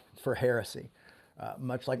committee for heresy,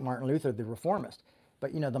 much like Martin Luther, the reformist.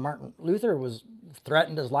 But you know, the Martin Luther was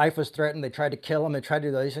threatened; his life was threatened. They tried to kill him. They tried to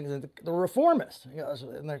do these things. The reformist, you know,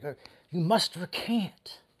 and they're like, "You must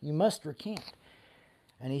recant. You must recant."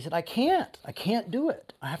 And he said, "I can't. I can't do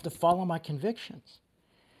it. I have to follow my convictions."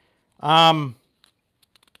 You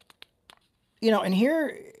know, and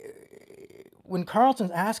here, when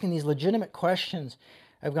Carlton's asking these legitimate questions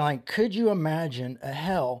of going, could you imagine a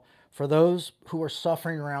hell for those who are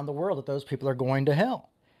suffering around the world, that those people are going to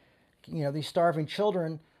hell? You know, these starving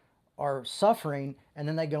children are suffering, and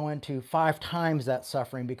then they go into 5 times that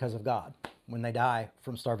suffering because of God when they die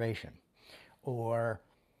from starvation. Or,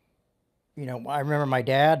 you know, I remember my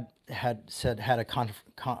dad had a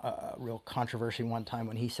real controversy one time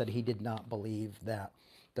when he said he did not believe that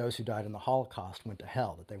those who died in the Holocaust went to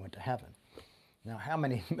hell, that they went to heaven. Now, how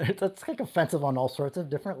many? That's like offensive on all sorts of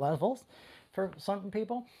different levels for some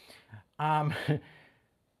people. And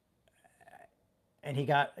he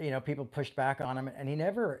got, you know, people pushed back on him, and he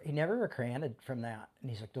never recanted from that. And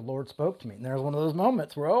he's like, the Lord spoke to me. And there was one of those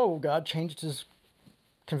moments where, oh, God changed his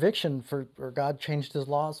conviction or God changed his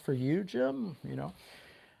laws for you, Jim, you know.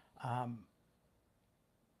 And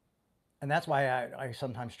that's why I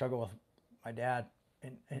sometimes struggle with my dad.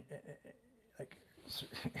 And like,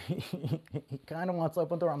 he kind of wants to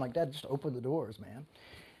open the door. I'm like, Dad, just open the doors, man.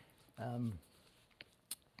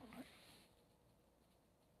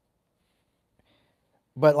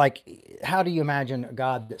 But like, how do you imagine a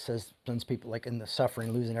God that says sends people like in the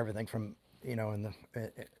suffering, losing everything from in the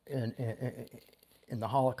in the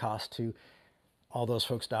Holocaust to all those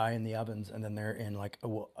folks die in the ovens, and then they're in like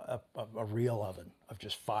a real oven of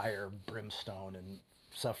just fire, brimstone, and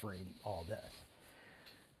suffering all day.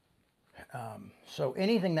 So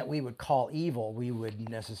anything that we would call evil, we would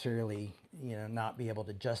necessarily, not be able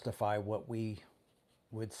to justify what we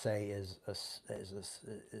would say is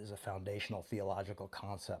a foundational theological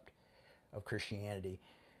concept of Christianity,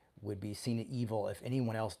 would be seen as evil if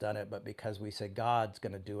anyone else done it, but because we say God's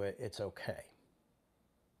going to do it, it's okay.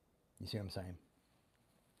 You see what I'm saying?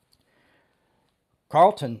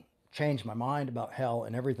 Carlton changed my mind about hell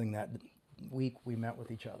and everything that week we met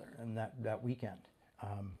with each other and that weekend.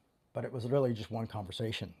 But it was really just one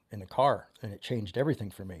conversation in the car, and it changed everything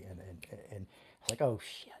for me. And it's like, oh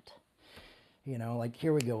shit, like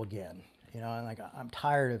here we go again. And like I'm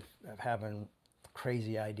tired of having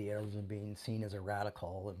crazy ideas and being seen as a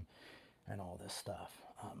radical and all this stuff.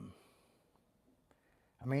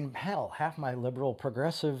 I mean, hell, half my liberal,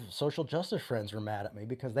 progressive, social justice friends were mad at me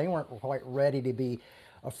because they weren't quite ready to be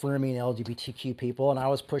affirming LGBTQ people, and I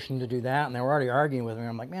was pushing to do that, and they were already arguing with me.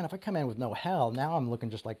 I'm like, man, if I come in with no hell, now I'm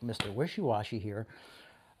looking just like Mr. Wishy-Washy here.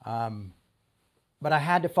 But I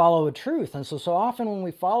had to follow the truth, and so often when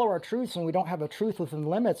we follow our truths and we don't have a truth within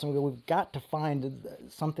limits, and we've got to find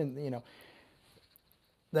something,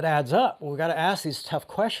 that adds up. We've got to ask these tough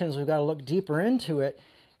questions. We've got to look deeper into it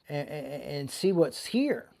and see what's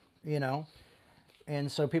here,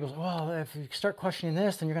 And so people say, well, if you start questioning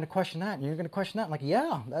this, then you're going to question that, and you're going to question that. I'm like,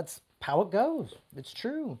 yeah, that's how it goes. It's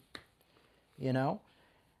true,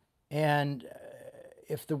 And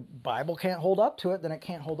if the Bible can't hold up to it, then it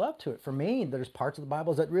can't hold up to it. For me, there's parts of the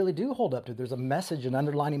Bible that really do hold up to it. There's a message, an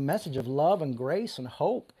underlining message of love and grace and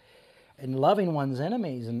hope and loving one's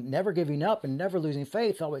enemies and never giving up and never losing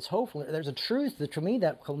faith, always hopeful. There's a truth that, to me,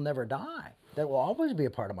 that will never die, that will always be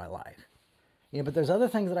a part of my life. But there's other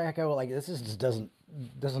things that I go like, this just doesn't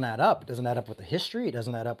add up. It doesn't add up with the history. It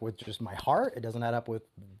doesn't add up with just my heart. It doesn't add up with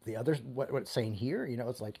the others, what it's saying here.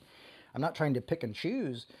 It's like, I'm not trying to pick and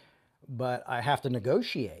choose, but I have to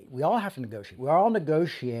negotiate. We all have to negotiate. We're all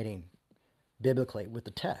negotiating biblically with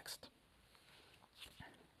the text.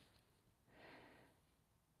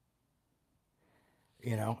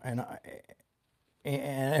 And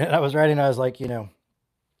I was writing, I was like,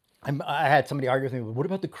 I had somebody argue with me, what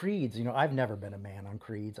about the creeds? I've never been a man on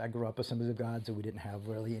creeds. I grew up Assemblies of God, so we didn't have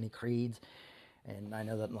really any creeds. And I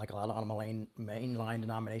know that in like a lot of mainline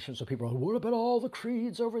denominations, so people are like, what about all the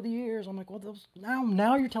creeds over the years? I'm like, well,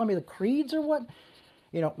 now you're telling me the creeds are what?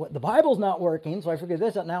 What the Bible's not working, so I figured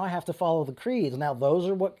this out. Now I have to follow the creeds. Now those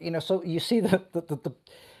are what, so you see the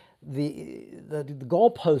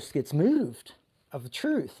goalpost gets moved of the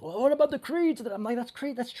truth. Well, what about the creeds? I'm like, that's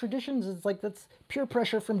traditions. It's like, that's peer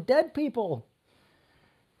pressure from dead people.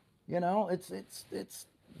 It's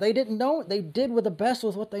they didn't know. They did with the best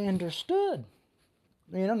with what they understood.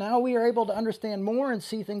 Now we are able to understand more and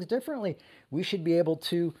see things differently. We should be able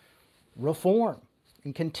to reform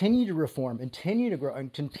and continue to reform, continue to grow,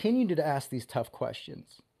 and continue to ask these tough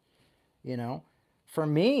questions. For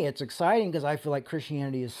me, it's exciting because I feel like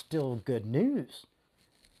Christianity is still good news.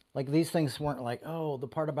 Like, these things weren't like, oh, the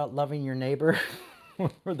part about loving your neighbor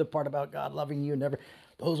or the part about God loving you never.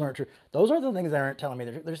 Those aren't true. Those are the things they aren't telling me.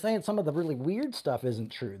 They're saying some of the really weird stuff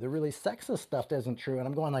isn't true. The really sexist stuff isn't true. And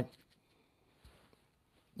I'm going like,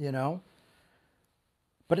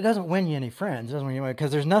 but it doesn't win you any friends. It doesn't win you,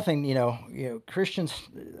 because there's nothing, Christians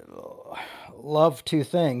love two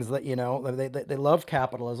things that, they love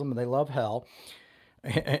capitalism and they love hell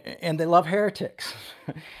and they love heretics,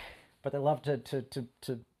 but they love to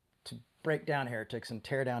break down heretics and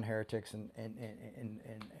tear down heretics and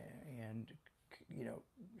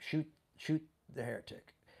shoot the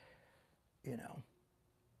heretic,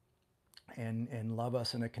 and love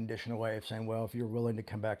us in a conditional way of saying, well, if you're willing to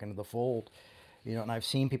come back into the fold, and I've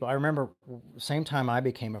seen people, I remember same time I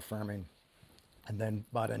became affirming and then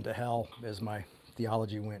bought into hell as my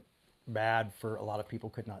theology went bad for a lot of people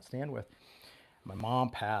could not stand with. My mom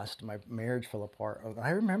passed, my marriage fell apart. I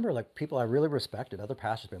remember like people I really respected, other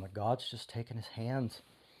pastors being like, God's just taking his hands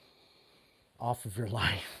off of your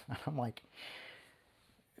life. And I'm like,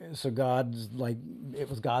 so God's like, it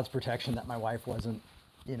was God's protection that my wife wasn't,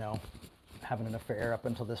 having an affair up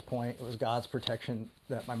until this point. It was God's protection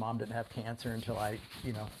that my mom didn't have cancer until I,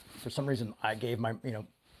 for some reason I gave my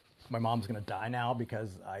mom's going to die now because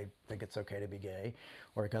I think it's okay to be gay,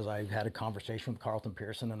 or because I had a conversation with Carlton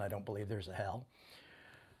Pearson and I don't believe there's a hell.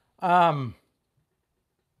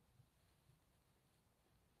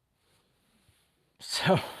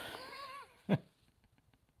 So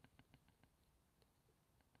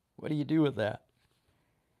What do you do with that?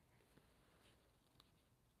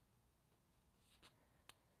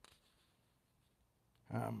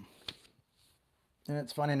 And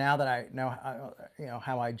it's funny now that I know,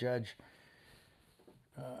 how I judge.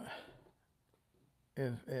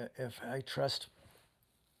 If I trust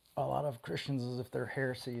a lot of Christians as if they're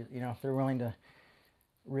heresy, if they're willing to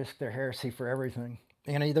risk their heresy for everything.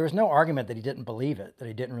 There was no argument that he didn't believe it, that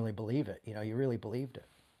he didn't really believe it. He really believed it.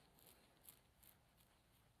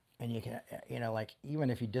 And you can, like,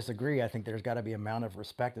 even if you disagree, I think there's got to be an amount of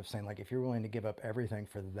respect of saying, like, if you're willing to give up everything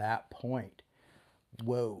for that point,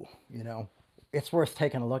 whoa, it's worth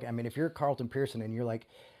taking a look. I mean, if you're Carlton Pearson and you're like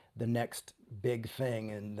the next big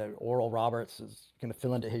thing and the Oral Roberts is going to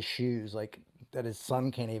fill into his shoes, like that his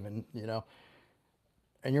son can't even,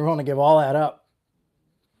 and you're willing to give all that up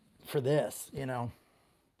for this,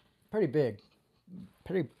 pretty big,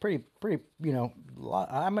 pretty,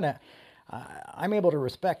 I'm able to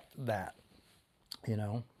respect that,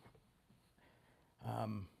 and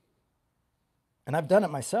I've done it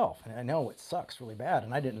myself, and I know it sucks really bad,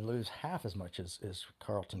 and I didn't lose half as much as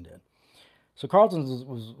Carlton did. So Carlton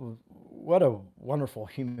was what a wonderful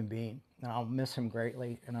human being, and I'll miss him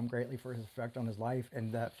greatly, and I'm greatly for his effect on his life,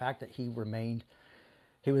 and the fact that he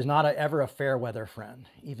was not ever a fair weather friend.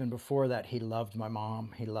 Even before that, he loved my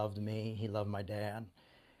mom, he loved me, he loved my dad.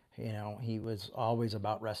 He was always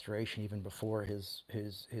about restoration, even before his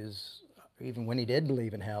even when he did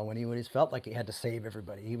believe in hell, when he felt like he had to save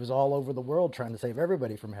everybody. He was all over the world trying to save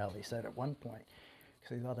everybody from hell, he said at one point,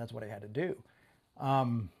 because he thought that's what he had to do.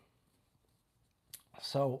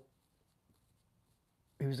 So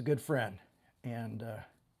he was a good friend. And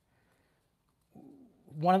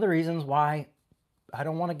one of the reasons why I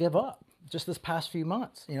don't want to give up, just this past few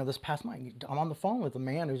months, this past month, I'm on the phone with a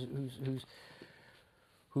man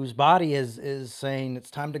whose body is saying it's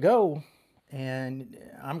time to go. And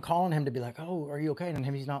I'm calling him to be like, oh, are you okay? And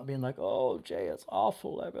he's not being like, oh, Jay, it's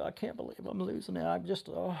awful. I can't believe I'm losing it. I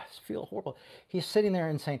feel horrible. He's sitting there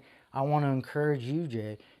and saying, I want to encourage you,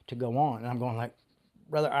 Jay, to go on. And I'm going like,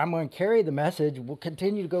 brother, I'm going to carry the message. We'll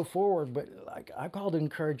continue to go forward. But like, I called to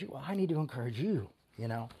encourage you. Well, I need to encourage you,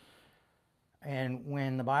 And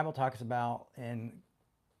when the Bible talks about in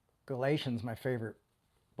Galatians, my favorite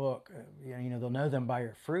book, they'll know them by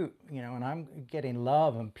your fruit, and I'm getting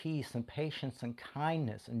love and peace and patience and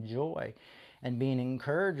kindness and joy and being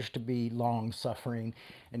encouraged to be long suffering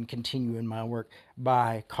and continue in my work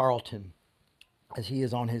by Carlton as he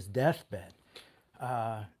is on his deathbed.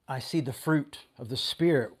 I see the fruit of the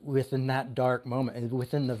Spirit within that dark moment, and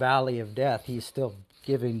within the valley of death, he's still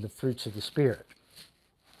giving the fruits of the Spirit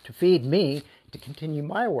to feed me to continue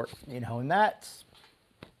my work, and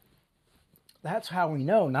that's how we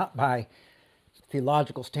know, not by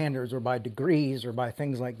theological standards or by degrees or by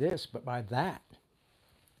things like this, but by that.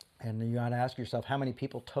 And you got to ask yourself, how many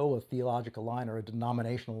people toe a theological line or a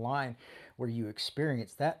denominational line where you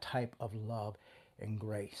experience that type of love and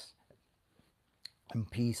grace and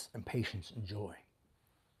peace and patience and joy?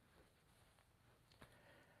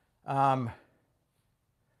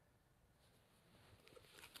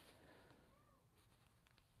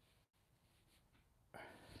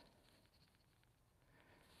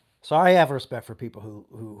 So I have respect for people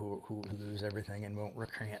who lose everything and won't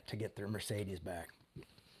recant to get their Mercedes back,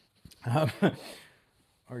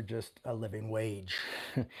 or just a living wage.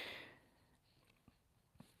 I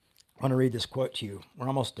want to read this quote to you. We're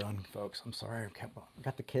almost done, folks. I'm sorry. I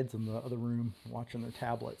got the kids in the other room watching their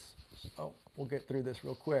tablets. So we'll get through this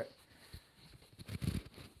real quick.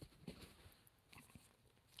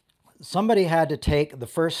 Somebody had to take the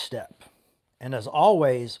first step. And as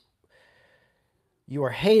always, you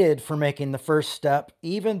are hated for making the first step,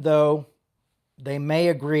 even though they may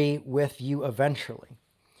agree with you eventually.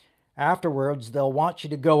 Afterwards, they'll want you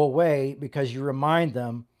to go away because you remind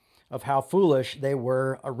them of how foolish they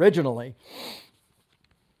were originally.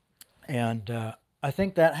 And I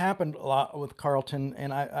think that happened a lot with Carlton,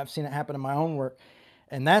 and I've seen it happen in my own work.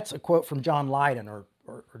 And that's a quote from John Lydon, or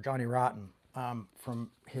Johnny Rotten, from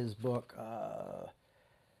his book,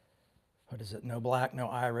 what is it? No Black, No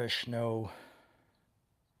Irish, No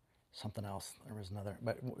something else. There was another,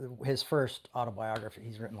 but his first autobiography,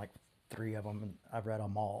 he's written like 3 of them, and I've read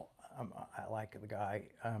them all. I like the guy.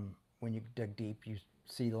 When you dig deep, you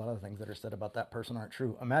see a lot of the things that are said about that person aren't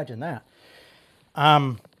true. Imagine that.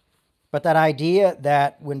 But that idea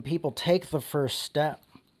that when people take the first step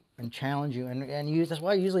and challenge you, and use, that's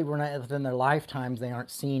why usually we're not within their lifetimes, they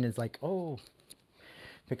aren't seen as like, oh,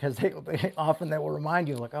 because they often they will remind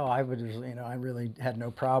you like, oh, I really had no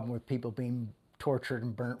problem with people being tortured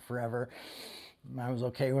and burnt forever. I was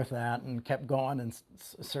okay with that and kept going and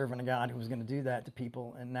serving a God who was going to do that to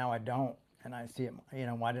people. And now I don't. And I see it,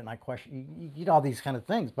 why didn't I question? You get all these kind of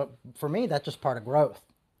things. But for me, that's just part of growth.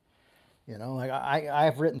 Like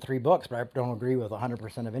I've written 3 books, but I don't agree with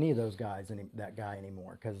 100% of any of those guys, that guy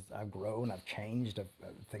anymore, because I've grown, I've changed,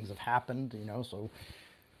 things have happened, so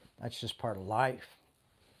that's just part of life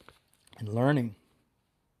and learning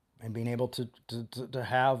and being able to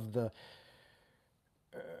have the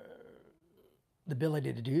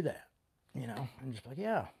ability to do that, and just like,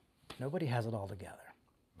 yeah, nobody has it all together.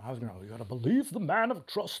 I was going, you got to believe the man of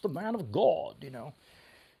trust, the man of God.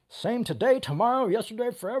 Same today, tomorrow,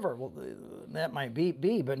 yesterday, forever. Well, that might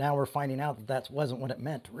be, but now we're finding out that wasn't what it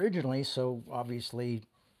meant originally. So obviously,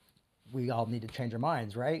 we all need to change our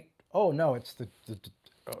minds, right? Oh no, it's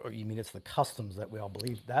oh, you mean it's the customs that we all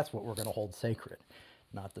believe? That's what we're going to hold sacred,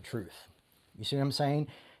 not the truth. You see what I'm saying?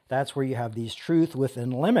 That's where you have these truth within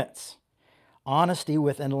limits, honesty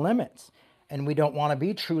within limits. And we don't want to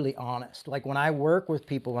be truly honest. Like when I work with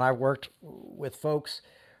people, when I worked with folks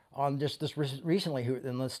on just this recently, who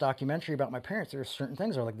in this documentary about my parents, there are certain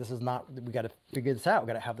things that are like, this is not, we got to figure this out. We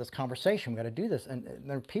got to have this conversation. We got to do this. And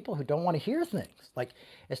there are people who don't want to hear things. Like,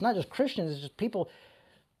 it's not just Christians, it's just people,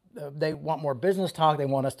 they want more business talk. They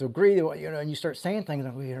want us to agree, and you start saying things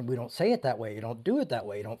and we don't say it that way. You don't do it that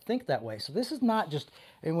way. You don't think that way. So this is not just,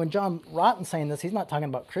 and when John Rotten's saying this, he's not talking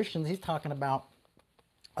about Christians. He's talking about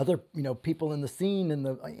other, people in the scene, and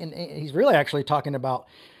he's really actually talking about,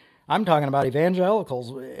 I'm talking about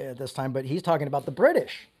evangelicals at this time, but he's talking about the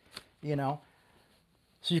British, So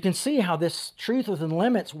you can see how this truth within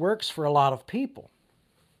limits works for a lot of people.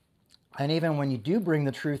 And even when you do bring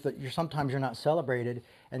the truth, that sometimes you're not celebrated,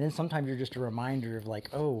 and then sometimes you're just a reminder of like,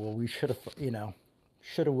 oh, well, we should have,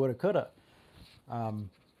 shoulda, woulda, coulda.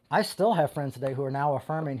 I still have friends today who are now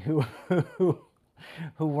affirming who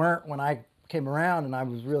weren't when I came around and I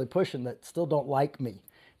was really pushing, that still don't like me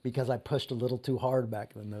because I pushed a little too hard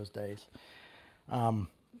back in those days. And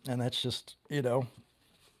that's just,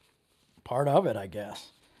 part of it, I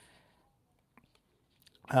guess.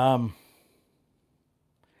 And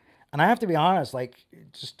I have to be honest, like,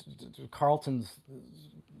 just Carlton's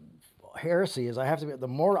heresy is, the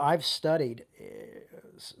more I've studied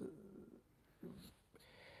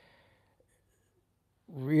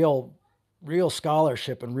real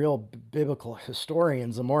scholarship and real biblical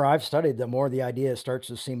historians, the more I've studied, the more the idea starts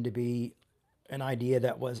to seem to be an idea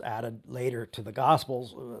that was added later to the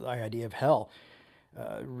Gospels, the idea of hell,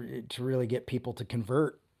 to really get people to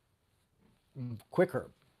convert quicker.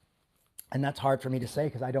 And that's hard for me to say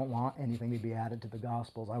because I don't want anything to be added to the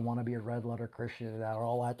Gospels. I want to be a red letter Christian and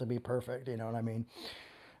all that to be perfect, you know what I mean?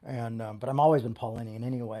 And but I'm always been Paulinian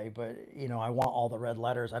anyway. But I want all the red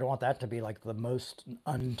letters. I don't want that to be like the most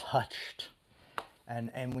untouched.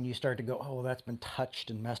 And when you start to go, oh, that's been touched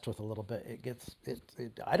and messed with a little bit,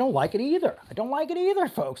 I don't like it either. I don't like it either,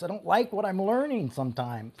 folks. I don't like what I'm learning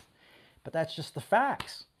sometimes. But that's just the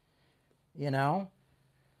facts, because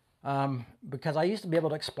I used to be able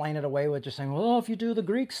to explain it away with just saying, well, if you do the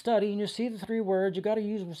Greek study and you see the 3 words, you got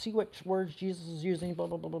to see which words Jesus is using, blah,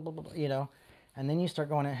 blah, blah, blah, blah, blah, And then you start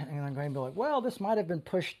going and I'm going to be like, well, this might have been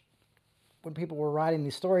pushed when people were writing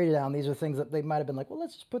the story down. These are things that they might have been like, well,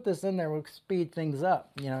 let's just put this in there. We'll speed things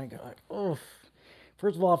up. You go like, oh,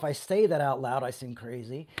 first of all, if I say that out loud, I seem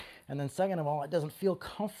crazy. And then second of all, it doesn't feel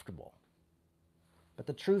comfortable. But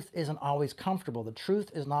the truth isn't always comfortable. The truth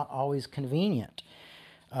is not always convenient.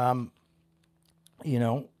 It's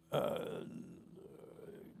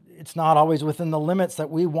not always within the limits that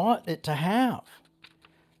we want it to have.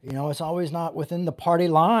 It's always not within the party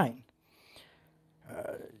line.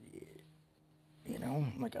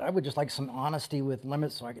 Like I would just like some honesty with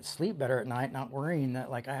limits so I could sleep better at night, not worrying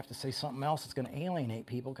that like I have to say something else that's going to alienate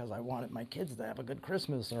people because I wanted my kids to have a good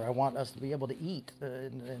Christmas, or I want us to be able to eat,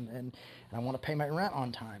 and I want to pay my rent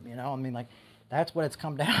on time. I mean, like that's what it's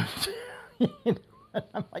come down to.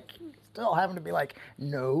 I'm like still having to be like,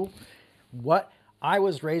 no, what I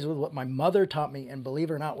was raised with, what my mother taught me, and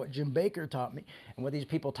believe it or not, what Jim Baker taught me, and what these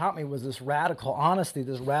people taught me was this radical honesty,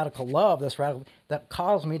 this radical love, that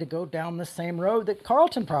caused me to go down the same road that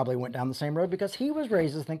Carlton probably went down the same road because he was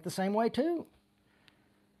raised to think the same way too.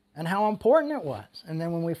 And how important it was. And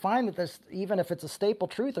then when we find that this, even if it's a staple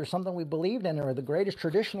truth or something we believed in or the greatest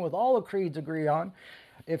tradition with all the creeds agree on,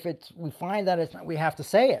 we find that it's not, we have to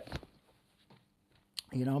say it.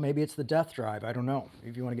 Maybe it's the death drive. I don't know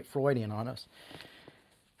if you want to get Freudian on us.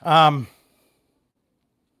 And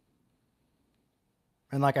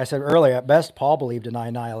like I said earlier, at best, Paul believed in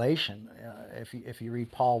annihilation. If you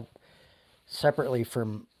read Paul separately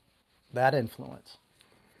from that influence.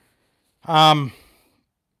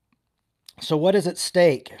 So what is at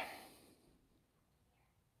stake?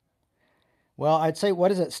 Well, I'd say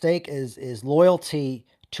what is at stake is loyalty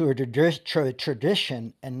to a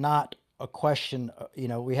tradition and not a question.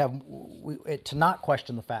 To not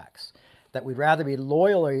question the facts. That we'd rather be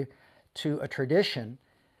loyal to a tradition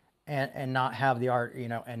and not have the art,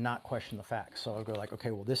 and not question the facts. So I'll go like,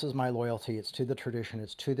 okay, well, this is my loyalty. It's to the tradition.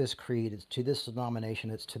 It's to this creed. It's to this denomination.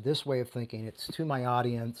 It's to this way of thinking. It's to my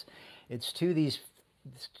audience. It's to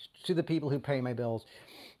the people who pay my bills.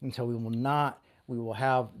 And so we will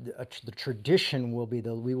have the tradition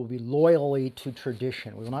we will be loyally to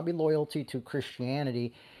tradition. We will not be loyalty to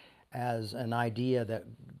Christianity as an idea that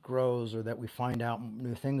grows or that we find out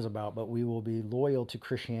new things about, but we will be loyal to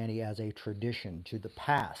Christianity as a tradition, to the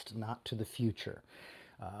past, not to the future,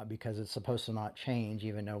 because it's supposed to not change,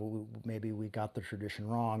 even though maybe we got the tradition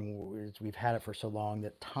wrong. We've had it for so long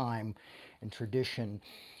that time and tradition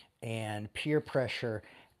and peer pressure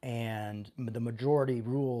and the majority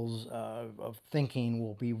rules of thinking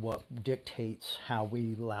will be what dictates how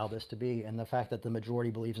we allow this to be. And the fact that the majority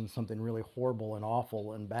believes in something really horrible and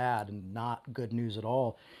awful and bad and not good news at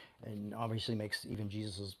all, and obviously makes even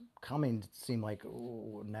Jesus' coming seem like,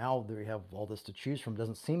 oh, now that we have all this to choose from,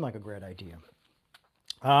 doesn't seem like a great idea.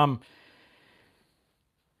 I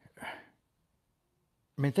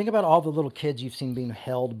mean, think about all the little kids you've seen being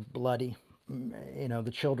held bloody.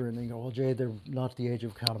 The children, and you go, well, Jay, they're not the age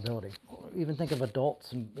of accountability. Even think of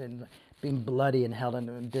adults and being bloody and held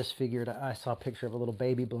and disfigured. I saw a picture of a little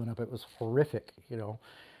baby blown up. It was horrific, and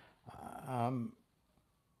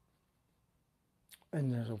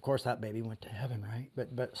of course that baby went to heaven, right?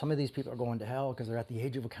 But some of these people are going to hell because they're at the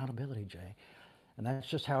age of accountability, Jay. And that's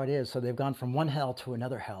just how it is. So they've gone from one hell to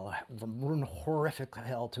another hell, from one horrific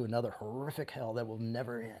hell to another horrific hell that will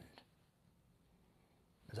never end.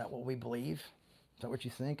 Is that what we believe? Is that what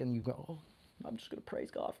you think? And you go, oh, I'm just going to praise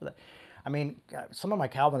God for that. I mean, some of my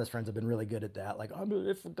Calvinist friends have been really good at that. Like,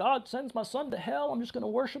 if God sends my son to hell, I'm just going to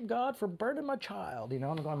worship God for burning my child. And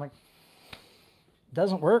I'm going like,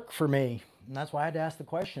 doesn't work for me. And that's why I had to ask the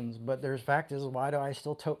questions. But there's fact is, why do I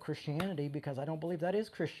still tote Christianity? Because I don't believe that is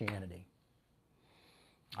Christianity.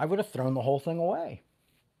 I would have thrown the whole thing away.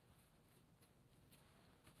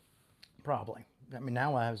 Probably. I mean,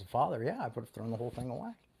 now as a father, yeah, I would have thrown the whole thing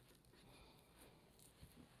away.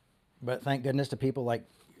 But thank goodness to people like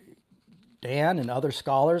Dan and other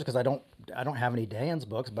scholars, because I don't have any Dan's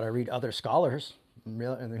books, but I read other scholars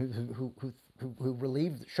who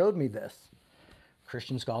showed me this.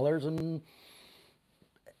 Christian scholars and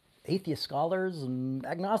atheist scholars and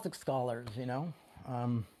agnostic scholars,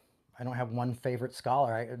 I don't have one favorite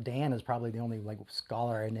scholar. Dan is probably the only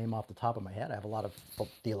scholar I name off the top of my head. I have a lot of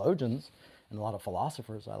theologians and a lot of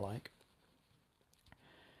philosophers I like.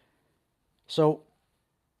 So,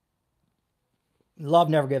 love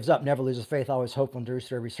never gives up, never loses faith, always hope, endures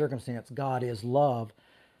through every circumstance. God is love.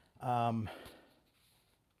 Love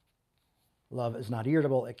is not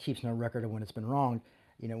irritable. It keeps no record of when it's been wronged.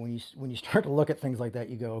 When you start to look at things like that,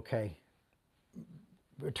 you go, okay,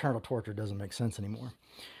 eternal torture doesn't make sense anymore.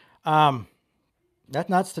 That's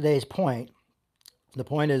not today's point. The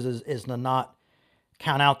point is to not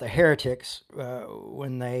count out the heretics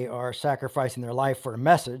when they are sacrificing their life for a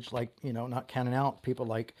message, not counting out people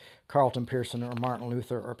like Carlton Pearson or Martin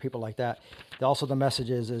Luther or people like that. Also, the message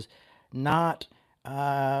is not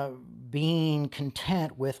being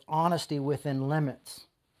content with honesty within limits.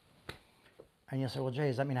 And you'll say, well, Jay,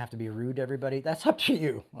 does that mean I have to be rude to everybody? That's up to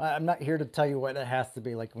you. I'm not here to tell you what it has to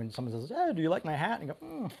be. Like when someone says, hey, do you like my hat? And you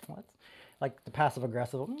go, what? Like the passive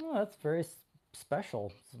aggressive, that's very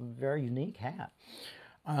special. It's a very unique hat.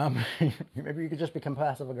 Maybe you could just become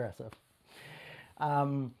passive aggressive.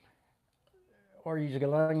 Or you just go,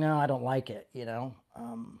 like, no, I don't like it,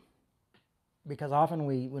 because often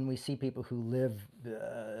when we see people who live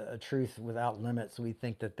a truth without limits, we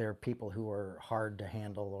think that they're people who are hard to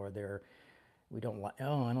handle, or we don't like, I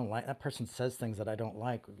don't like, that person says things that I don't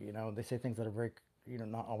like, they say things that are very,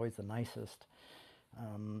 not always the nicest.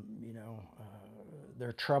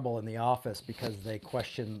 They're trouble in the office because they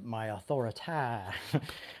question my authority,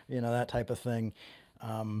 that type of thing.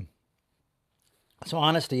 So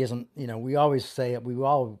honesty isn't, we always say it, we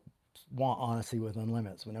all want honesty within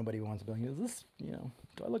limits. When nobody wants to be like, is this, do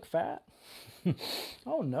I look fat?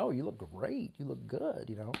 Oh no, you look great. You look good,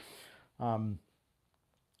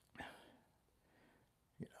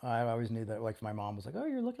 I always knew that, like, my mom was like, oh,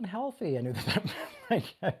 you're looking healthy. I knew that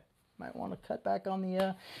I might want to cut back on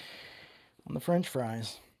the French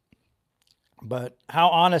fries. But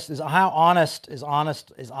is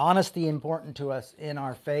honesty important to us in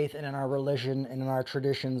our faith and in our religion and in our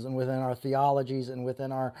traditions and within our theologies and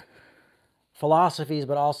within our philosophies,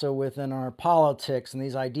 but also within our politics and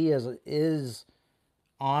these ideas, is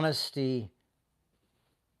honesty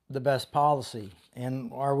the best policy?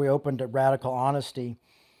 And are we open to radical honesty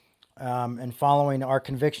and following our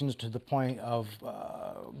convictions to the point of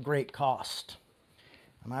great cost?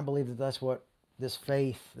 And I believe that that's what this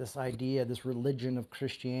faith, this idea, this religion of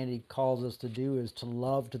Christianity calls us to do, is to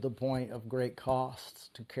love to the point of great costs,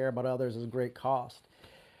 to care about others as great cost,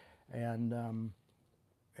 and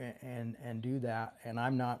and do that. And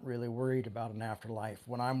I'm not really worried about an afterlife.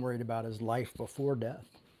 What I'm worried about is life before death,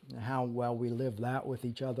 and how well we live that with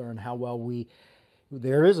each other, and how well we,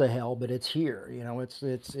 there is a hell, but it's here. You know, it's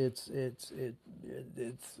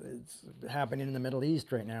happening in the Middle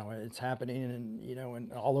East right now. It's happening in, you know,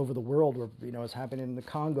 and all over the world. Where, you know, it's happening in the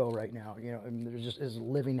Congo right now. You know, and there's just is a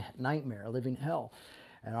living nightmare, a living hell.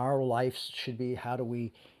 And our lives should be, how do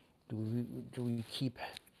we keep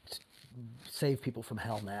save people from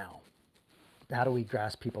hell now? How do we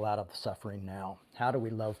grasp people out of the suffering now? How do we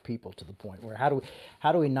love people to the point where, how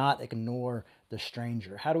do we not ignore the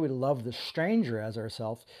stranger? How do we love the stranger as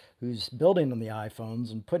ourselves, who's building on the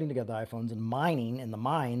iPhones and putting together iPhones and mining in the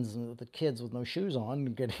mines, and the kids with no shoes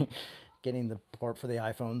on, getting the port for the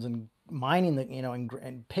iPhones and mining the, you know,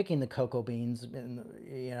 and picking the cocoa beans, and,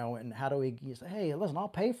 you know, and how do we say, hey, listen, I'll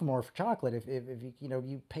pay for more for chocolate if you, you know,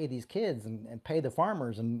 you pay these kids and pay the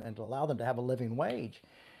farmers and allow them to have a living wage.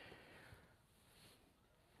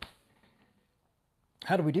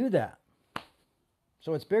 How do we do that?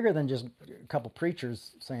 So it's bigger than just a couple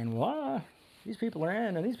preachers saying, well, these people are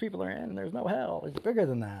in and these people are in and there's no hell. It's bigger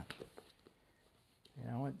than that. You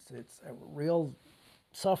know, it's a real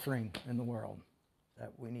suffering in the world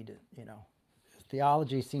that we need to, you know,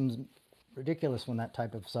 theology seems ridiculous when that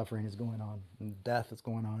type of suffering is going on and death is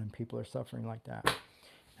going on and people are suffering like that.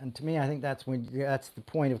 And to me, I think that's the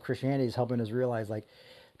point of Christianity, is helping us realize, like,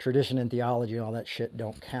 tradition and theology and all that shit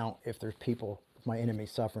don't count if there's people, if my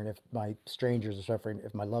enemies suffering, if my strangers are suffering,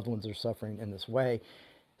 if my loved ones are suffering in this way.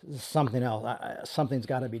 Something else, something's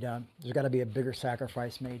got to be done. There's got to be a bigger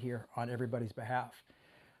sacrifice made here on everybody's behalf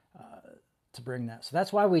to bring that. So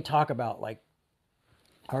that's why we talk about, like,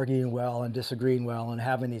 arguing well and disagreeing well and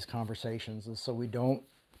having these conversations, is so we don't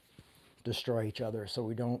destroy each other, so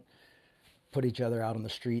we don't put each other out on the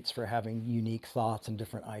streets for having unique thoughts and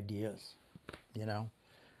different ideas, you know,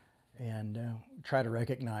 and try to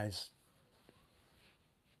recognize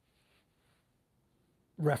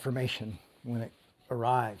reformation when it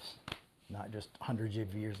arrives, not just hundreds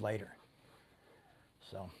of years later.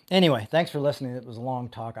 So anyway, thanks for listening. It was a long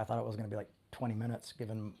talk. I thought it was going to be like 20 minutes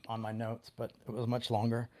given on my notes, but it was much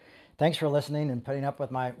longer. Thanks for listening and putting up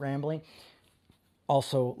with my rambling.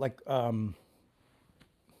 Also, like, I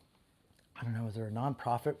don't know, is there a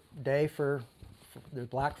nonprofit day for there's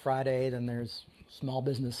Black Friday, then there's Small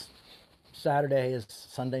Business Saturday, is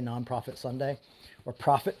Sunday Nonprofit Sunday, or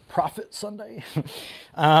Profit Sunday.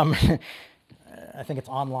 I think it's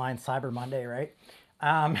online Cyber Monday, right?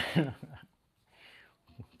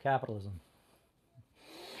 Capitalism.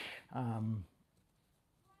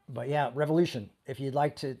 But yeah, Revolution. If you'd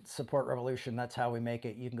like to support Revolution, that's how we make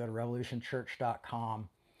it. You can go to revolutionchurch.com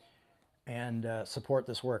and support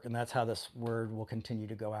this work. And that's how this word will continue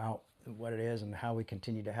to go out, what it is, and how we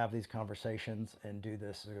continue to have these conversations and do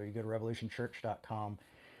this. So you go to revolutionchurch.com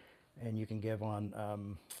and you can give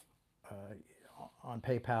on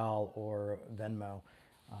PayPal or Venmo,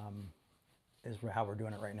 is how we're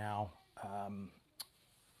doing it right now. I'm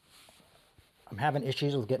having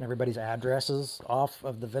issues with getting everybody's addresses off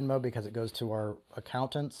of the Venmo because it goes to our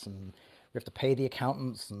accountants, and we have to pay the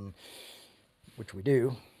accountants, and which we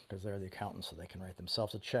do because they're the accountants, so they can write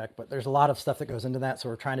themselves a check. But there's a lot of stuff that goes into that, so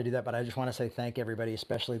we're trying to do that. But I just want to say thank everybody,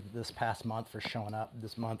 especially this past month, for showing up.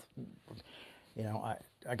 This month, you know,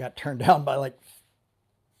 I got turned down by like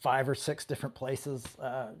 5 or 6 different places,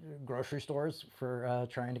 grocery stores, for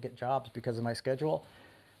trying to get jobs because of my schedule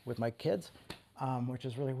with my kids, which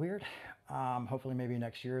is really weird. Hopefully maybe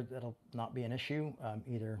next year that'll not be an issue.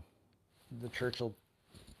 Either the church will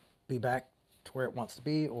be back to where it wants to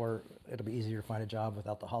be, or it'll be easier to find a job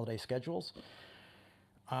without the holiday schedules.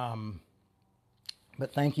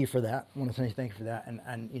 But thank you for that. I want to say thank you for that.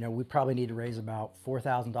 And you know, we probably need to raise about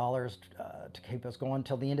 $4,000 to keep us going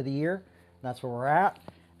till the end of the year. That's where we're at.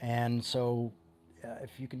 And so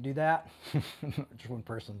if you can do that, just one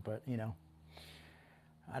person, but you know,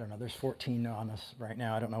 I don't know, there's 14 on us right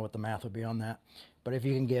now. I don't know what the math would be on that. But if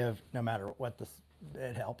you can give, no matter what,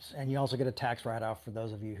 it helps. And you also get a tax write-off for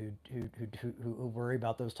those of you who worry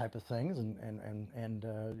about those type of things. And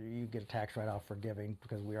you get a tax write-off for giving,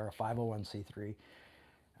 because we are a 501c3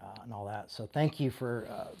 and all that. So thank you for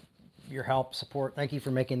your help, support. Thank you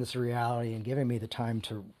for making this a reality and giving me the time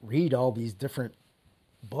to read all these different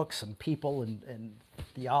books and people and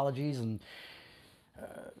theologies and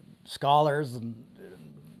scholars and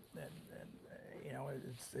you know,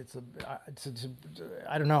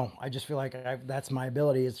 I don't know. I just feel like that's my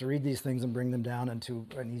ability, is to read these things and bring them down into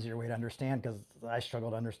an easier way to understand, because I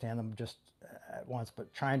struggle to understand them just at once.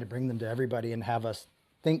 But trying to bring them to everybody and have us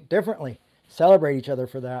think differently, celebrate each other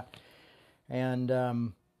for that,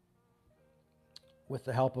 and with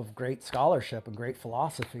the help of great scholarship and great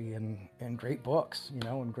philosophy and great books, you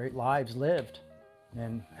know, and great lives lived,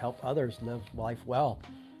 and help others live life well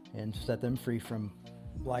and set them free from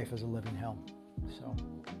life as a living hell. So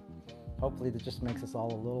hopefully that just makes us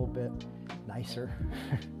all a little bit nicer.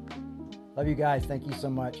 Love you guys. Thank you so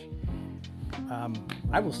much.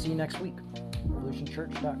 I will see you next week.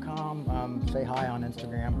 RevolutionChurch.com. Say hi on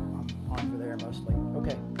Instagram. I'm on there mostly.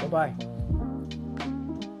 Okay. Bye-bye.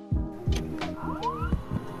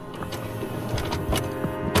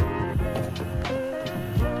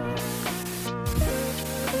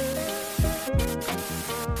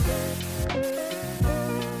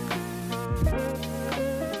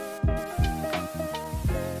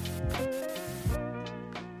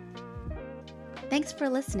 Thanks for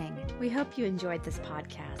listening. We hope you enjoyed this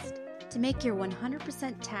podcast. To make your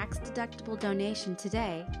 100% tax-deductible donation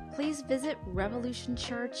today, please visit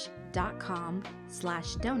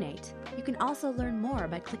revolutionchurch.com/donate. You can also learn more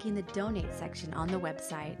by clicking the donate section on the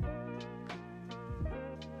website.